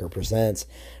Stalker Presents,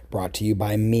 brought to you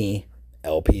by me,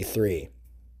 LP3.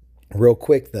 Real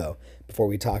quick, though, before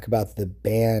we talk about the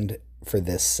band for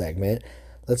this segment,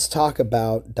 let's talk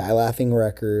about Die Laughing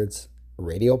Records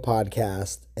radio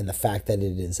podcast and the fact that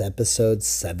it is episode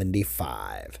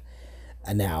 75.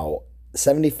 And now,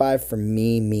 75 for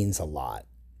me means a lot.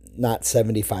 Not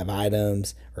 75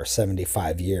 items or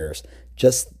 75 years,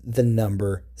 just the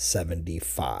number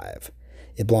 75.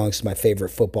 It belongs to my favorite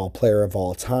football player of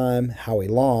all time, Howie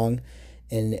Long.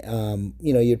 And,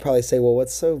 you'd probably say, well,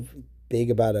 what's so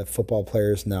big about a football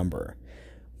player's number?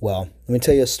 Well, let me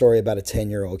tell you a story about a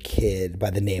 10-year-old kid by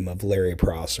the name of Larry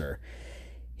Prosser.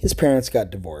 his parents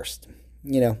got divorced.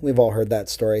 You know, we've all heard that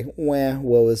story.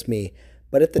 Woe is me.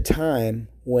 But at the time,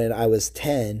 when I was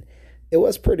 10, it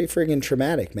was pretty friggin'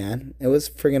 traumatic, man. It was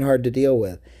friggin' hard to deal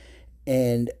with.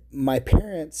 And my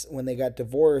parents, when they got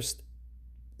divorced,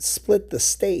 split the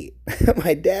state.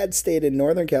 My dad stayed in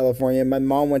Northern California. My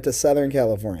mom went to Southern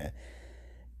California.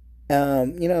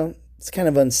 You know, it's kind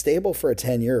of unstable for a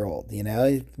 10-year-old, you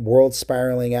know, world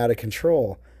spiraling out of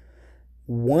control.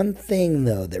 One thing,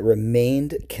 though, that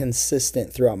remained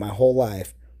consistent throughout my whole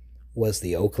life was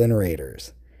the Oakland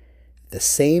Raiders. The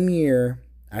same year,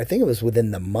 I think it was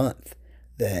within the month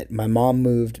that my mom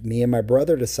moved me and my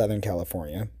brother to Southern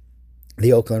California,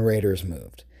 the Oakland Raiders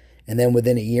moved. And then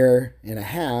within a year and a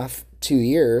half, 2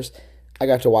 years, I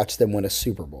got to watch them win a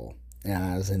Super Bowl. And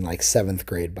I was in like 7th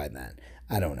grade by then.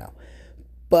 I don't know.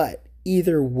 But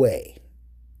either way,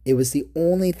 it was the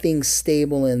only thing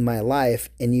stable in my life.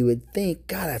 And you would think,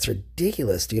 God, that's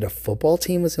ridiculous, dude. A football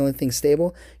team was the only thing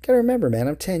stable? You gotta remember, man,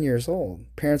 I'm 10 years old.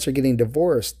 Parents are getting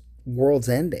divorced. World's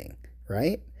ending,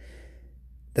 right?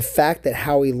 The fact that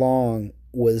Howie Long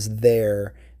was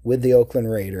there with the Oakland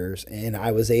Raiders and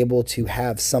I was able to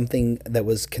have something that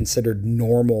was considered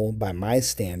normal by my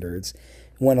standards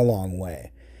went a long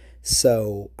way.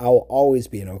 So I'll always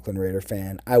be an Oakland Raider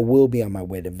fan. I will be on my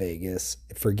way to Vegas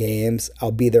for games.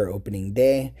 I'll be there opening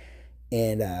day.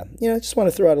 And, you know, I just want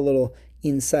to throw out a little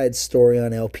inside story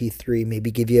on LP3,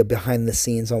 maybe give you a behind the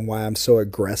scenes on why I'm so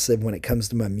aggressive when it comes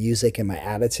to my music and my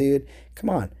attitude. Come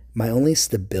on. My only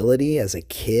stability as a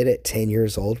kid at 10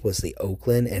 years old was the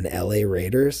Oakland and LA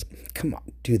Raiders. Come on,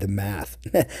 do the math.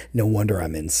 No wonder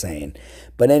I'm insane.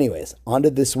 But anyways, on to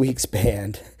this week's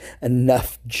band.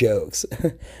 Enough jokes.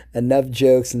 Enough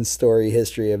jokes and story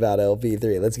history about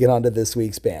LP3. Let's get on to this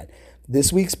week's band.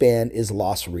 This week's band is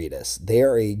Los Ritas. They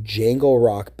are a jangle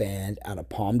rock band out of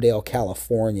Palmdale,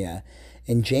 California.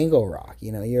 And Django Rock,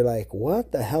 you know, you're like,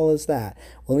 what the hell is that?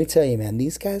 Well, let me tell you, man,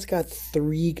 these guys got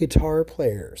 3 guitar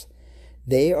players.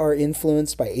 They are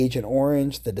influenced by Agent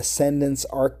Orange, The Descendants,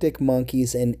 Arctic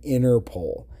Monkeys, and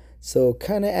Interpol. So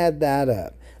kind of add that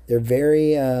up. They're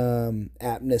very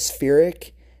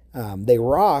atmospheric. They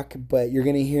rock, but you're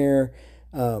going to hear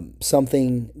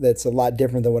something that's a lot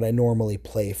different than what I normally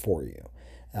play for you.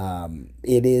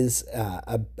 It is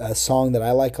a song that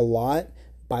I like a lot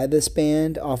by this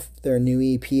band off their new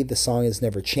EP. The song is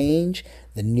Never Change.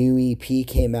 The new EP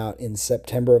came out in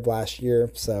September of last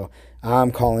year, so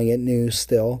I'm calling it new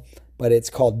still, but it's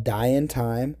called Die in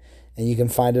Time, and you can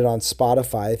find it on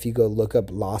Spotify if you go look up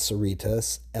Los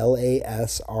Ritas,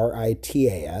 Lasritas.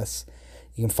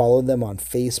 You can follow them on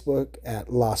Facebook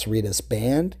at Los Ritas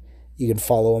Band. You can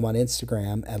follow them on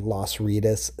Instagram at Los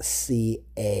Ritas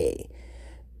CA.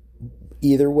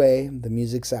 Either way, the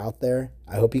music's out there.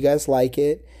 I hope you guys like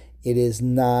it. It is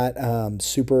not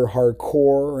super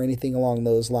hardcore or anything along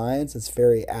those lines. It's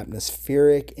very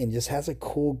atmospheric and just has a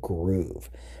cool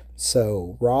groove.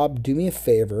 So, Rob, do me a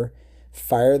favor.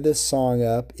 Fire this song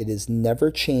up. It is Never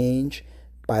Change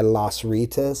by Los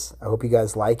Ritas. I hope you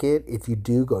guys like it. If you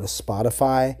do, go to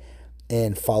Spotify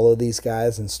and follow these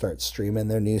guys and start streaming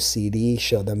their new CD.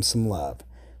 Show them some love.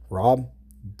 Rob,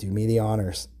 do me the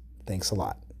honors. Thanks a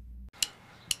lot.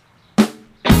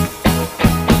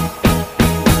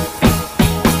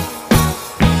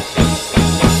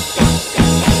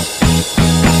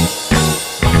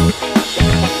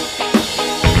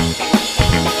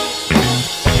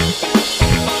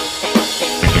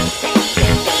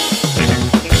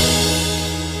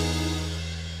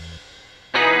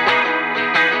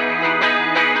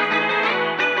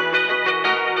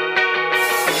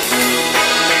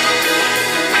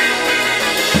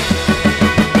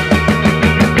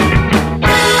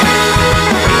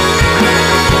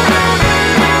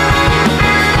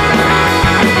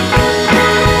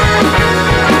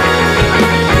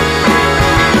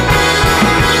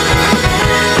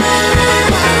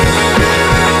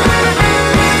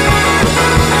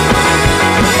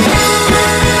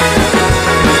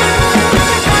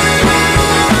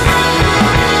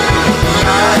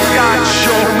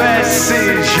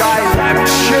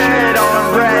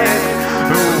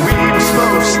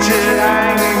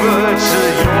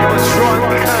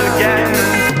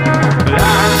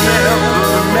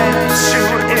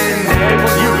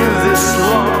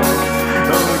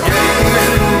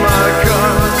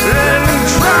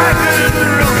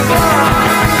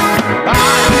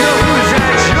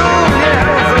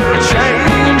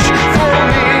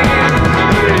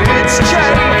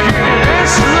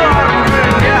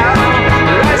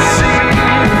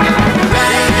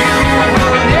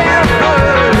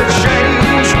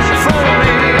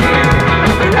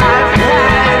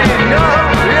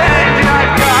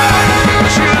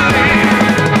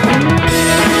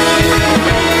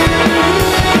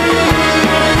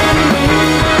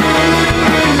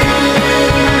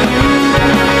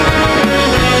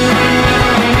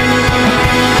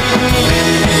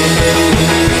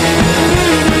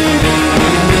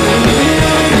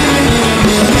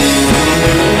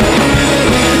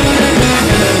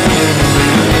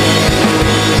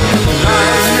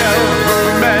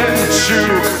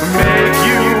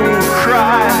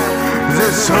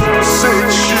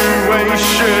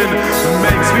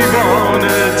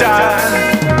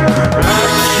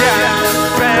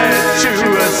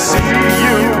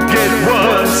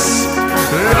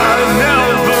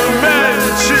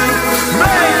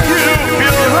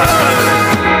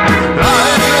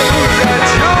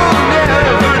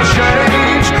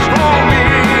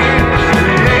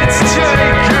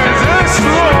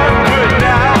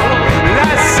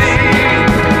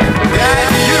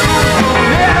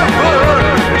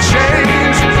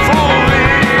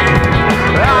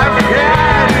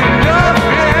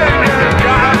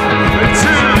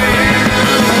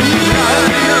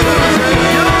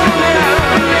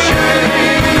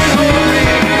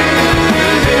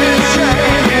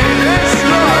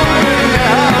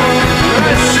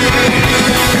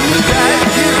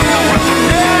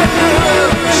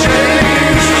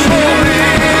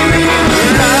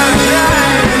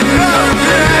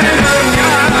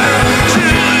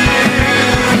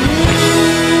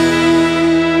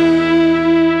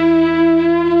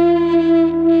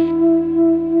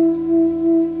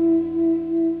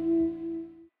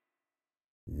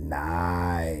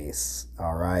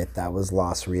 right, that was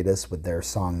Las Ritas with their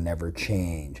song Never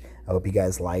Change. I hope you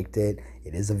guys liked it.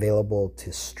 It is available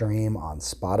to stream on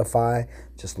Spotify.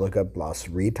 Just look up Las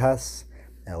Ritas,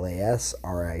 Lasritas.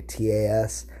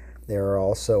 They are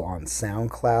also on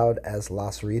SoundCloud as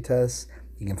Las Ritas.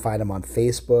 You can find them on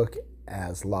Facebook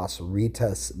as Las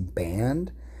Ritas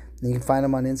Band. And you can find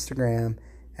them on Instagram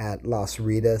at Las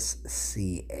Ritas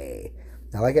CA.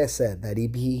 Now, like I said, that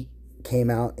EP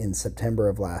came out in September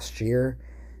of last year,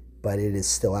 but it is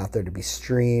still out there to be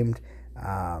streamed.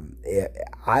 I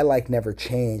like Never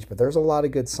Change, but there's a lot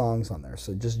of good songs on there.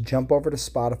 So just jump over to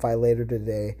Spotify later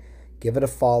today, give it a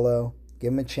follow,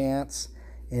 give them a chance.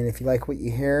 And if you like what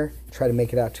you hear, try to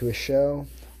make it out to a show,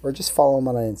 or just follow them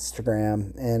on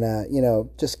Instagram and,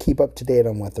 just keep up to date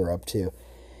on what they're up to.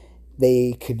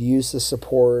 They could use the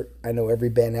support. I know every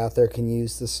band out there can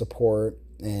use the support.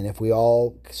 And if we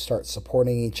all start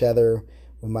supporting each other,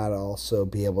 we might also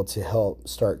be able to help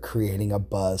start creating a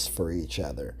buzz for each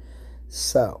other.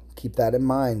 So keep that in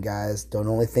mind, guys. Don't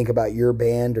only think about your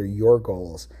band or your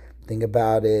goals. Think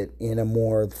about it in a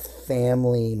more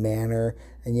family manner.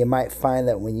 And you might find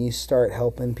that when you start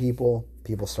helping people,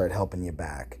 people start helping you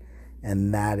back.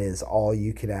 And that is all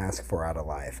you can ask for out of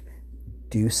life.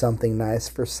 Do something nice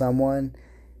for someone.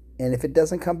 And if it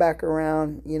doesn't come back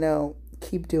around,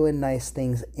 keep doing nice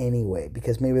things anyway,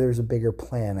 because maybe there's a bigger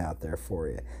plan out there for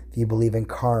you. If you believe in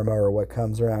karma or what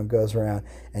comes around goes around,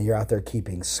 and you're out there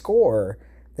keeping score,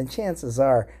 then chances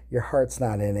are your heart's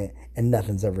not in it and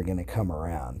nothing's ever going to come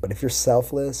around. But if you're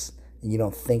selfless and you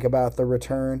don't think about the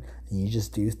return and you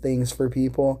just do things for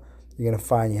people, you're going to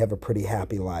find you have a pretty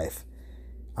happy life.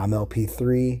 I'm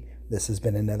LP3. This has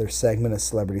been another segment of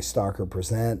Celebrity Stalker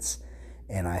Presents,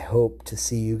 and I hope to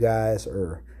see you guys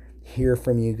or hear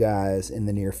from you guys in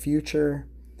the near future.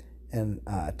 And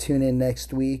tune in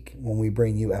next week when we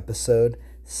bring you episode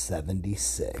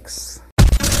 76.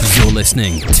 You're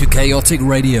listening to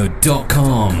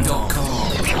chaoticradio.com.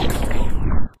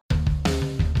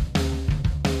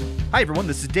 Hi everyone,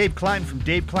 this is Dave Klein from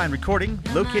Dave Klein Recording,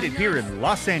 located here in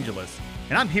Los Angeles.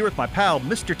 And I'm here with my pal,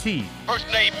 Mr. T.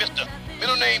 First name, Mr.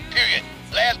 Middle name, period.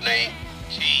 Last name,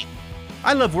 T.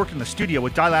 I love working in the studio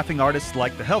with die-laughing artists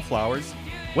like the Hellflowers.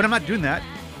 When I'm not doing that,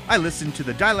 I listen to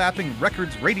the Die Laughing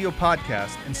Records radio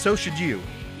podcast, and so should you.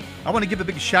 I want to give a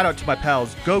big shout out to my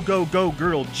pals Go Go Go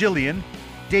Girl Jillian,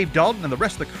 Dave Dalton, and the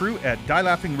rest of the crew at Die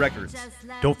Laughing Records.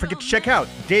 Don't forget to check out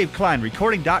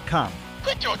DaveKleinRecording.com.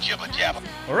 Quit your jibber jabber.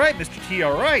 All right, Mr. T,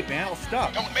 all right, man, I'll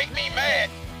stop. Don't make me mad.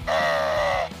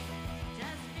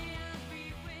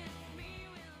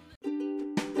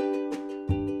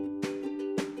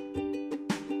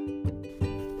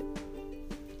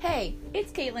 Hey,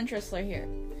 it's Caitlin Trissler here.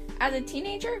 As a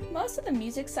teenager, most of the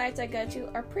music sites I go to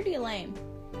are pretty lame.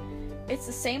 It's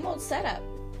the same old setup.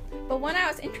 But when I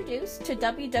was introduced to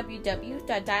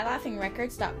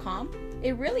www.dielaughingrecords.com,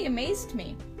 it really amazed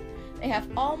me. They have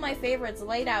all my favorites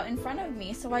laid out in front of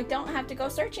me so I don't have to go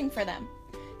searching for them.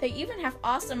 They even have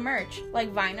awesome merch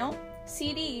like vinyl,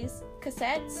 CDs,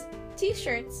 cassettes,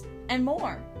 t-shirts, and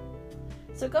more.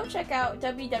 So go check out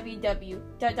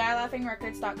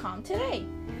www.dielaughingrecords.com today.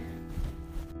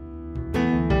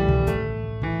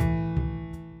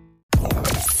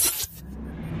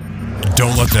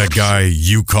 Don't let that guy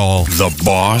you call the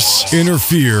boss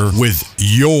interfere with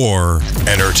your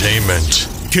entertainment.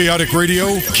 Chaotic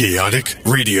Radio,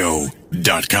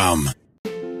 chaoticradio.com.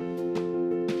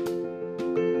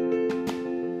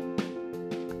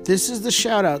 This is the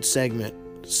shout-out segment.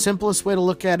 Simplest way to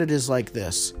look at it is like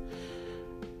this.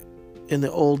 In the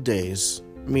old days,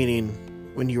 meaning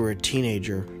when you were a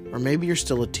teenager, or maybe you're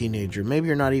still a teenager, maybe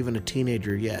you're not even a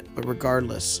teenager yet, but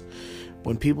regardless,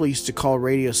 when people used to call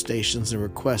radio stations and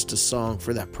request a song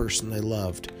for that person they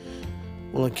loved,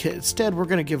 well, instead, we're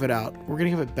going to give it out. We're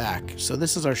going to give it back. So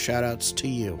this is our shout-outs to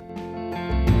you.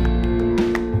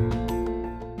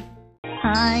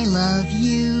 I love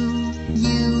you.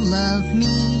 You love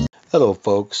me. Hello,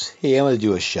 folks. Hey, I'm going to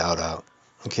do a shout-out.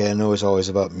 Okay, I know it's always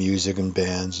about music and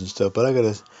bands and stuff, but I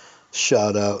got to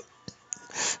shout out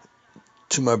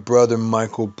to my brother,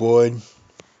 Michael Boyd.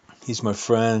 He's my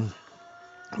friend,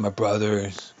 my brother.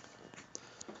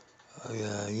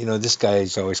 This guy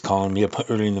is always calling me up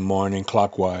early in the morning,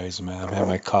 clockwise, man. I have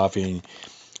my coffee and he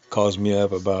calls me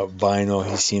up about vinyl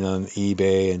he's seen on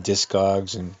eBay and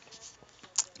Discogs and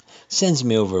sends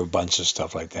me over a bunch of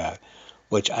stuff like that,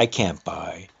 which I can't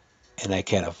buy and I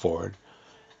can't afford.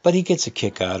 But he gets a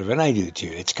kick out of it, and I do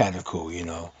too. It's kind of cool,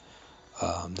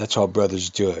 That's how brothers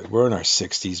do it. We're in our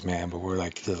 60s, man, but we're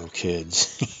like little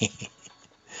kids.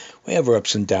 We have our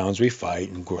ups and downs. We fight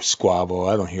and squabble.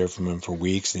 I don't hear from him for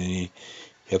weeks, and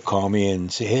he'll call me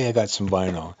and say, hey, I got some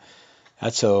vinyl.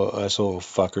 That's how us old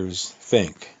fuckers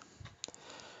think.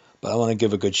 But I want to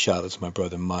give a good shout out to my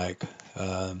brother Mike.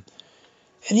 And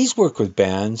he's worked with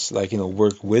bands, like,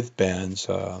 worked with bands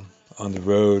on the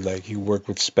road. Like, he worked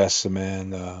with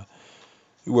Specimen.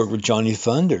 He worked with Johnny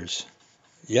Thunders.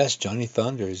 Yes, Johnny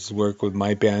Thunders. He's worked with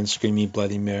my band, Screaming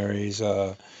Bloody Marys.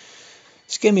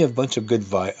 He's gave me a bunch of good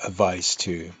advice,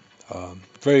 too.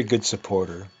 Very good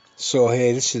supporter. So,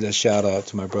 hey, this is a shout out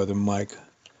to my brother Mike.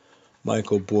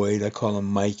 Michael Boyd. I call him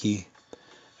Mikey.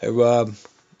 Hey, Rob,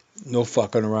 no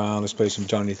fucking around. Let's play some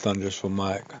Johnny Thunders for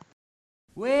Mike.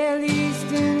 Well, East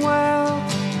and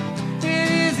West,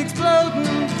 it is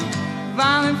exploding,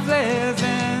 violent flares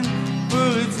and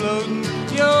bullets loading.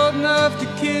 You're old enough to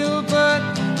kill, but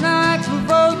not for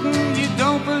voting. You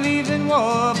don't believe in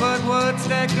war, but what's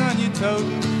that gun you're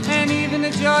toting? And even the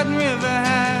Jordan River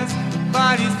has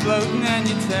bodies floating, and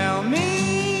you tell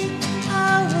me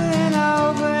over and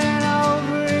over and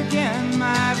over again,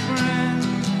 my friend,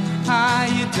 how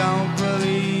you don't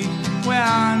believe we're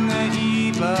on the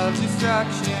eve of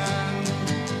destruction.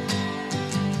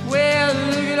 Well,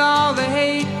 look at all the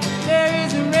hate there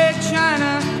is in Red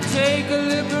China. Take a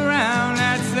look around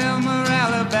at Selma,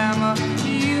 Alabama.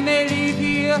 You may leave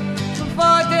here for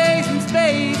 4 days in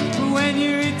space, but when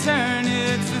you return,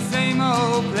 it's the same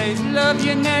old place. Love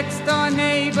your next door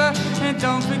neighbor, and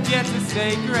don't forget to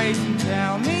say grace. And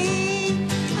tell me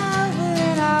over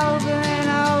and over and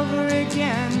over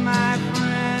again, my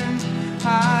friend,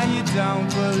 how you don't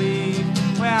believe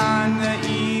we're on the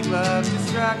eve of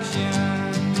destruction.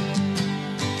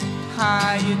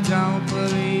 How you don't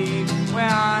believe we're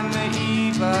on the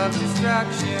eve of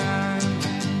destruction.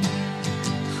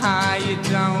 How you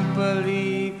don't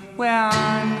believe we're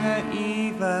on the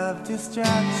eve of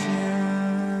destruction.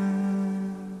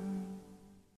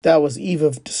 That was Eve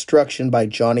of Destruction by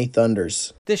Johnny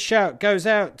Thunders. This shout goes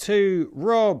out to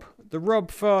Rob, the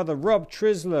Rob father, Rob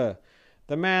Trisler,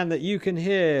 the man that you can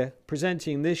hear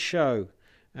presenting this show.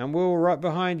 And we're all right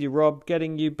behind you, Rob,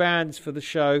 getting you bands for the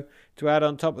show to add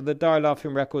on top of the Die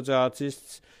Laughing Records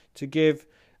artists to give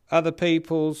other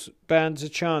people's bands a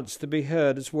chance to be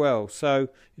heard as well. So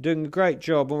you're doing a great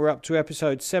job, and we're up to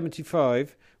episode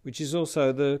 75, which is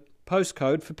also the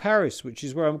postcode for Paris, which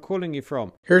is where I'm calling you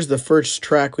from. Here's the first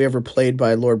track we ever played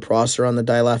by Lord Prosser on the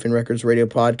Die Laughing Records radio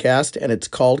podcast, and it's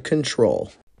called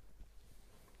Control.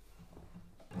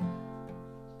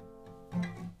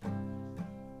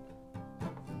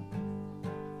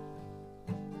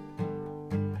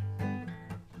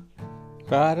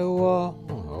 Fight a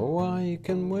war you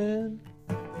can win,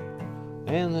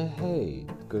 and the hate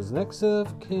goes next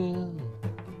of kin.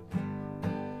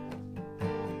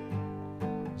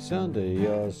 It's under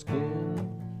your skin.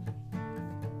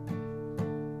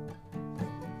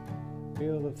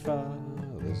 Feel the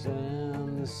fathers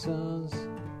and the sons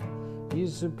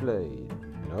used to play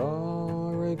in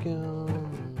Oregon.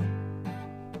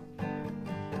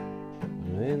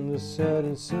 In the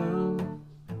setting sun,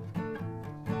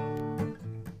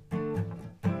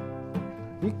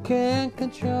 you can't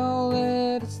control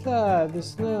it, it's like the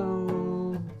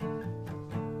snow.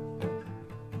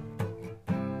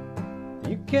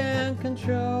 You can't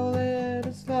control it,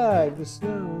 it's like the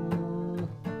snow.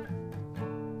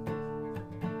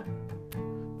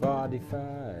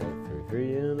 45,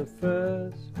 free in the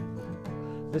first.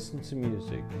 Listen to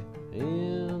music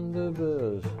in the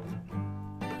buzz.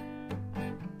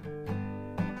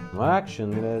 No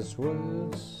action, less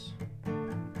words.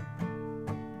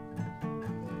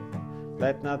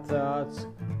 Let not thoughts,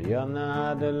 you're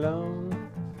not alone.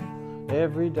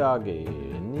 Every doggy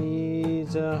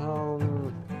needs a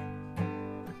home.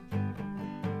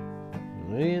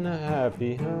 In a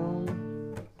happy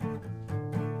home.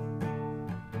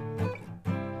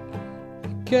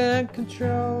 You can't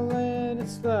control it,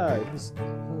 it's like the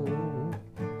snow.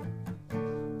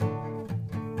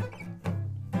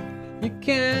 You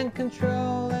can't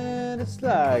control it, it's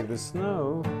like the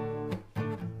snow.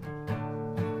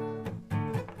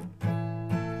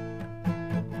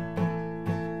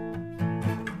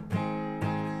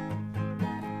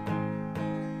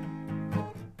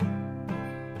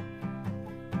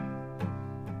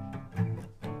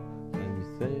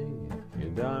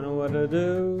 To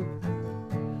do,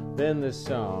 then this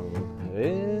song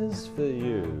is for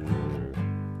you.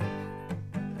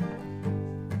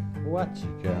 What you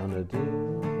gonna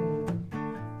do?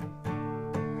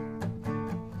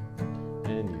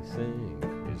 And you think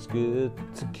it's good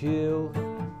to kill,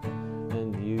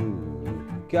 and you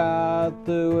got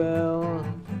the will.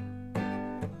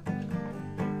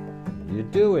 You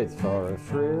do it for a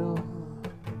thrill.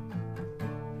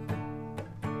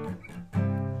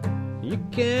 You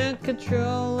can't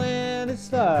control it,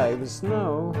 it's like the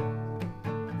snow.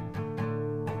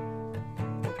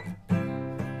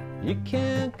 You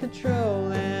can't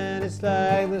control it, it's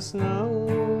like the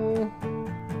snow.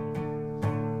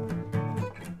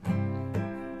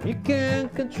 You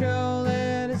can't control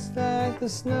it, it's like the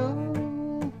snow.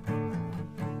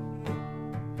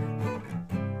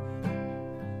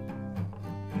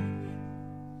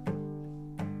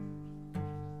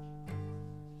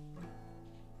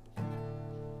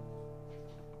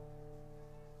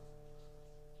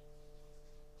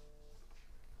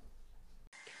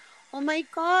 Oh my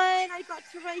God, I got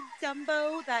to ride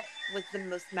Dumbo. That was the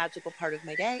most magical part of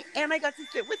my day. And I got to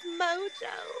sit with Mojo.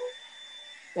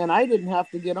 And I didn't have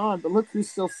to get on, but look who's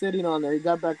still sitting on there. He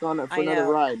got back on it for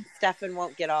another ride. Stefan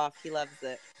won't get off. He loves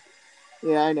it.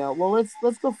 Yeah, I know. Well, let's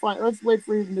wait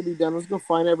for him to be done. Let's go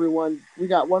find everyone. We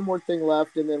got one more thing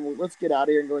left, and then let's get out of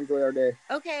here and go enjoy our day.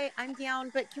 Okay, I'm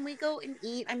down, but can we go and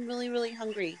eat? I'm really, really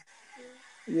hungry.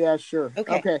 Yeah, sure.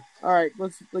 Okay. All right.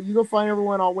 You go find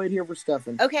everyone. I'll wait here for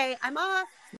Stefan. Okay, I'm off.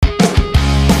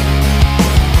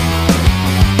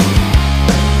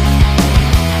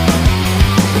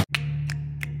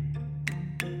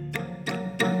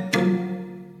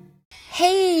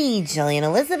 Hey, Jillian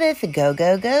Elizabeth, go,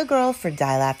 go, go girl for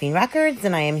Die Laughing Records,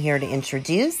 and I am here to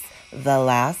introduce The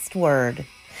Last Word.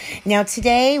 Now,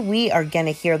 today we are going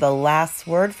to hear the last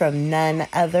word from none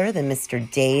other than Mr.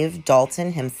 Dave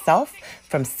Dalton himself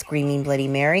from Screaming Bloody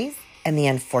Marys and the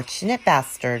Unfortunate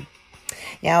Bastard.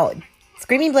 Now,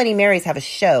 Screaming Bloody Marys have a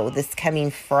show this coming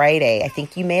Friday. I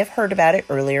think you may have heard about it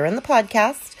earlier in the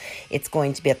podcast. It's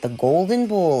going to be at the Golden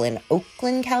Bull in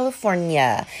Oakland,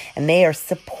 California, and they are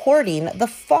supporting the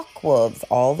Fockwolves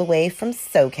all the way from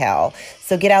SoCal.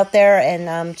 So get out there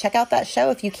and check out that show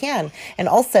if you can. And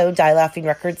also, Die Laughing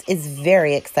Records is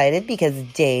very excited because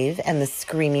Dave and the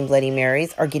Screaming Bloody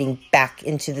Marys are getting back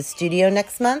into the studio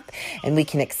next month, and we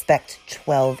can expect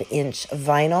 12-inch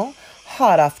vinyl,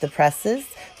 hot off the presses,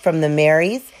 from the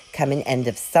Marys coming end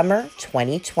of summer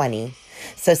 2020.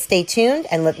 So stay tuned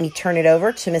and let me turn it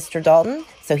over to Mr. Dalton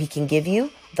so he can give you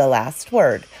the last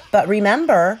word. But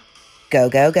remember,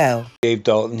 go, go, go. Dave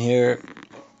Dalton here.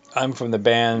 I'm from the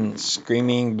band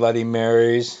Screaming Bloody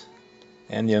Marys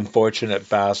and the Unfortunate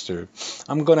Bastard.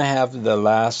 I'm going to have the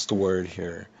last word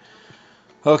here.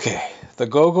 Okay, the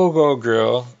Go Go Go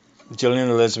girl, Jillian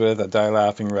Elizabeth at Die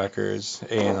Laughing Records,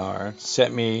 A&R,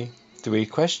 sent me 3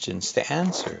 questions to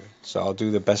answer. So I'll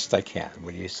do the best I can.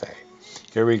 What do you say?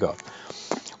 Here we go.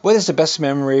 What is the best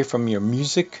memory from your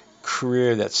music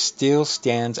career that still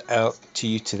stands out to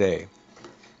you today?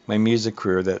 My music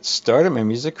career that started my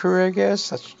music career, I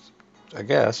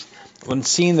guess. When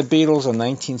seeing the Beatles in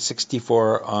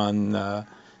 1964 on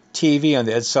TV on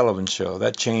the Ed Sullivan Show,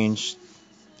 that changed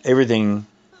everything,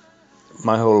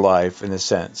 my whole life in a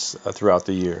sense, throughout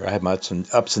the year. I had my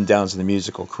ups and downs in the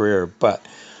musical career, but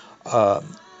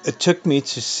it took me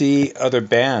to see other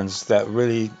bands that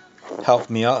really helped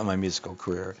me out in my musical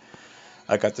career.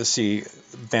 I got to see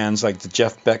bands like the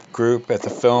Jeff Beck Group at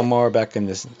the Fillmore back in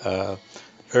the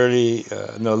late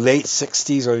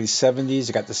 60s, early 70s.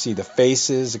 I got to see the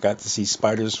Faces. I got to see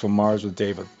Spiders from Mars with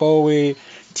David Bowie.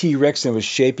 T-Rex, and it was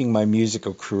shaping my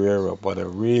musical career of what I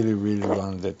really, really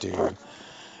wanted to do.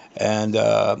 And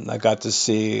I got to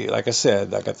see, like I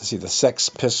said, I got to see the Sex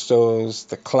Pistols,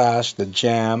 the Clash, the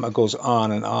Jam. It goes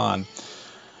on and on.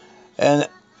 And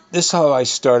this is how I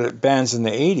started bands in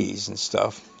the 80s and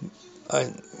stuff.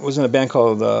 I was in a band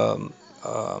called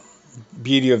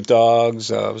Beauty of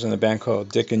Dogs. I was in a band called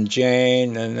Dick and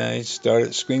Jane. And I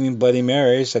started Screaming Bloody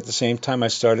Marys. At the same time, I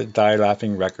started Die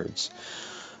Laughing Records.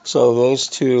 So those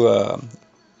two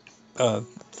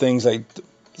things, like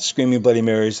Screaming Bloody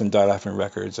Marys and Die Laughing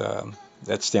Records,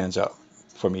 that stands out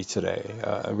for me today.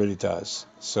 It really does.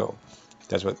 So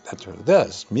that's what it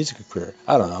does. Music career.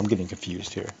 I don't know. I'm getting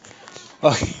confused here.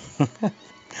 Okay.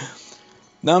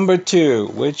 Number 2,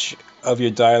 which of your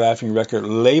Die Laughing record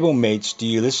label mates do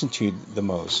you listen to the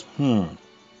most?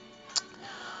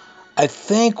 I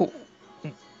think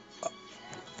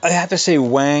I have to say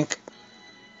Wank.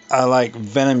 I like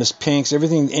Venomous Pinks.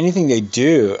 Anything they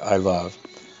do, I love.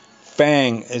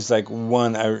 Fang is like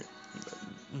one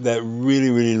that really,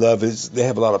 really love. They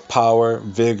have a lot of power,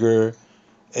 vigor.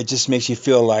 It just makes you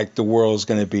feel like the world's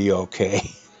going to be okay.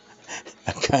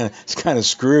 It's kind of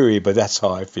screwy, but that's how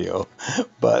I feel.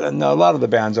 But no, a lot of the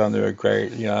bands on there are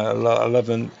great. You know,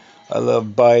 I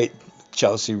love Bite,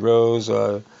 Chelsea Rose,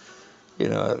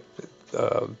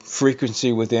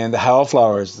 Frequency Within, the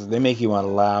Hellflowers. They make you want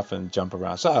to laugh and jump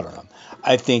around. So I don't know.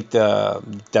 I think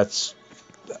that's,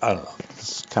 I don't know.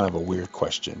 It's kind of a weird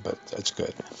question, but it's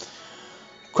good.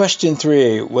 Question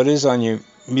 3. What is on your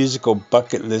musical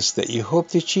bucket list that you hope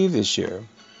to achieve this year?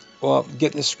 Well,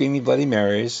 getting the Screaming Bloody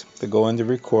Marys to go into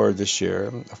record this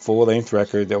year, a full-length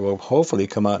record that will hopefully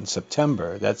come out in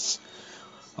September.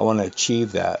 I want to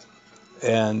achieve that.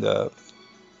 And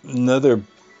another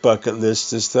bucket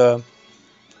list is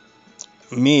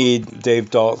me,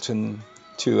 Dave Dalton,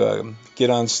 to get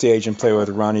on stage and play with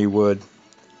Ronnie Wood,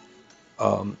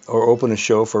 or open a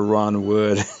show for Ron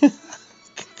Wood.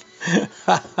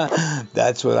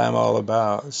 That's what I'm all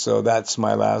about. So that's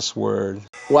my last word.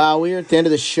 Wow, we are at the end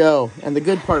of the show. And the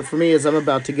good part for me is I'm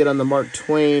about to get on the Mark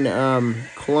Twain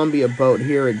Columbia boat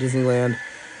here at Disneyland.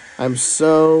 I'm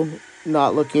so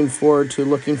not looking forward to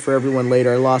looking for everyone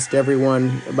later. I lost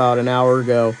everyone about an hour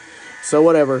ago. So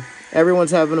whatever.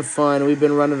 Everyone's having fun. We've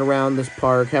been running around this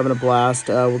park, having a blast.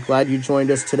 We're glad you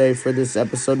joined us today for this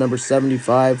episode number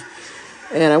 75.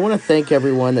 And I want to thank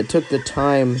everyone that took the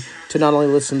time to not only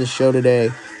listen to the show today,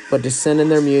 but to send in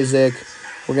their music.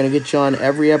 We're going to get you on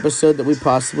every episode that we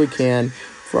possibly can.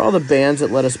 For all the bands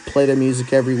that let us play their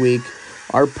music every week,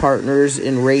 our partners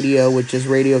in radio, which is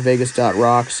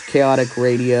RadioVegas.rocks, Chaotic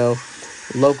Radio,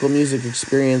 Local Music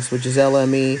Experience, which is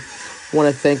LME. I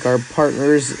want to thank our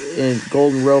partners in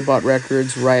Golden Robot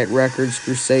Records, Riot Records,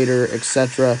 Crusader,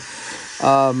 etc.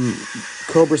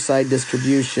 Cobra Side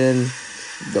Distribution,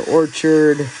 The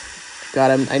Orchard.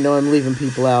 God, I know I'm leaving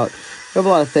people out. We have a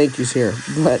lot of thank yous here,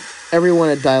 but everyone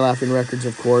at Die Laughing Records,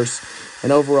 of course,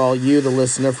 and overall you, the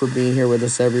listener, for being here with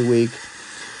us every week.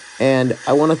 And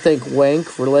I want to thank Wank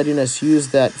for letting us use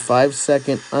that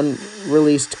 5-second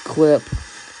unreleased clip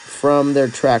from their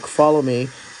track Follow Me.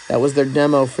 That was their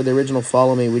demo for the original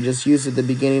Follow Me. We just used it at the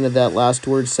beginning of that last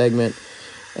word segment.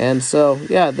 And so,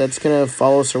 yeah, that's going to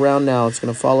follow us around now. It's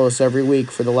going to follow us every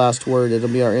week for the last word. It'll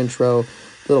be our intro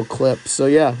little clip. So,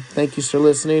 yeah, thank you for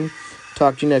listening.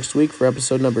 Talk to you next week for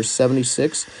episode number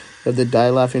 76 of the Die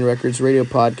Laughing Records radio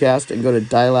podcast. And go to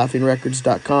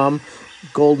dielaughingrecords.com,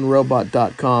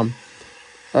 goldenrobot.com.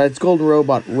 It's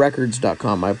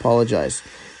goldenrobotrecords.com. I apologize.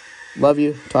 Love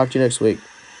you. Talk to you next week.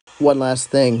 One last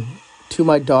thing. To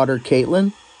my daughter,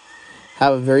 Caitlin,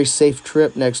 have a very safe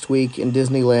trip next week in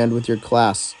Disneyland with your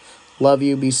class. Love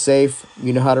you. Be safe.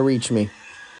 You know how to reach me.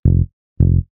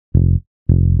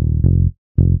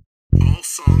 All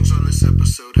songs on this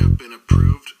episode have been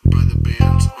approved by the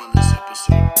bands on this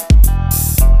episode.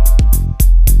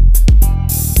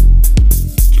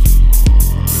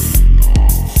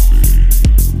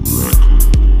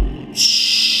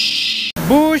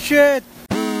 Bullshit!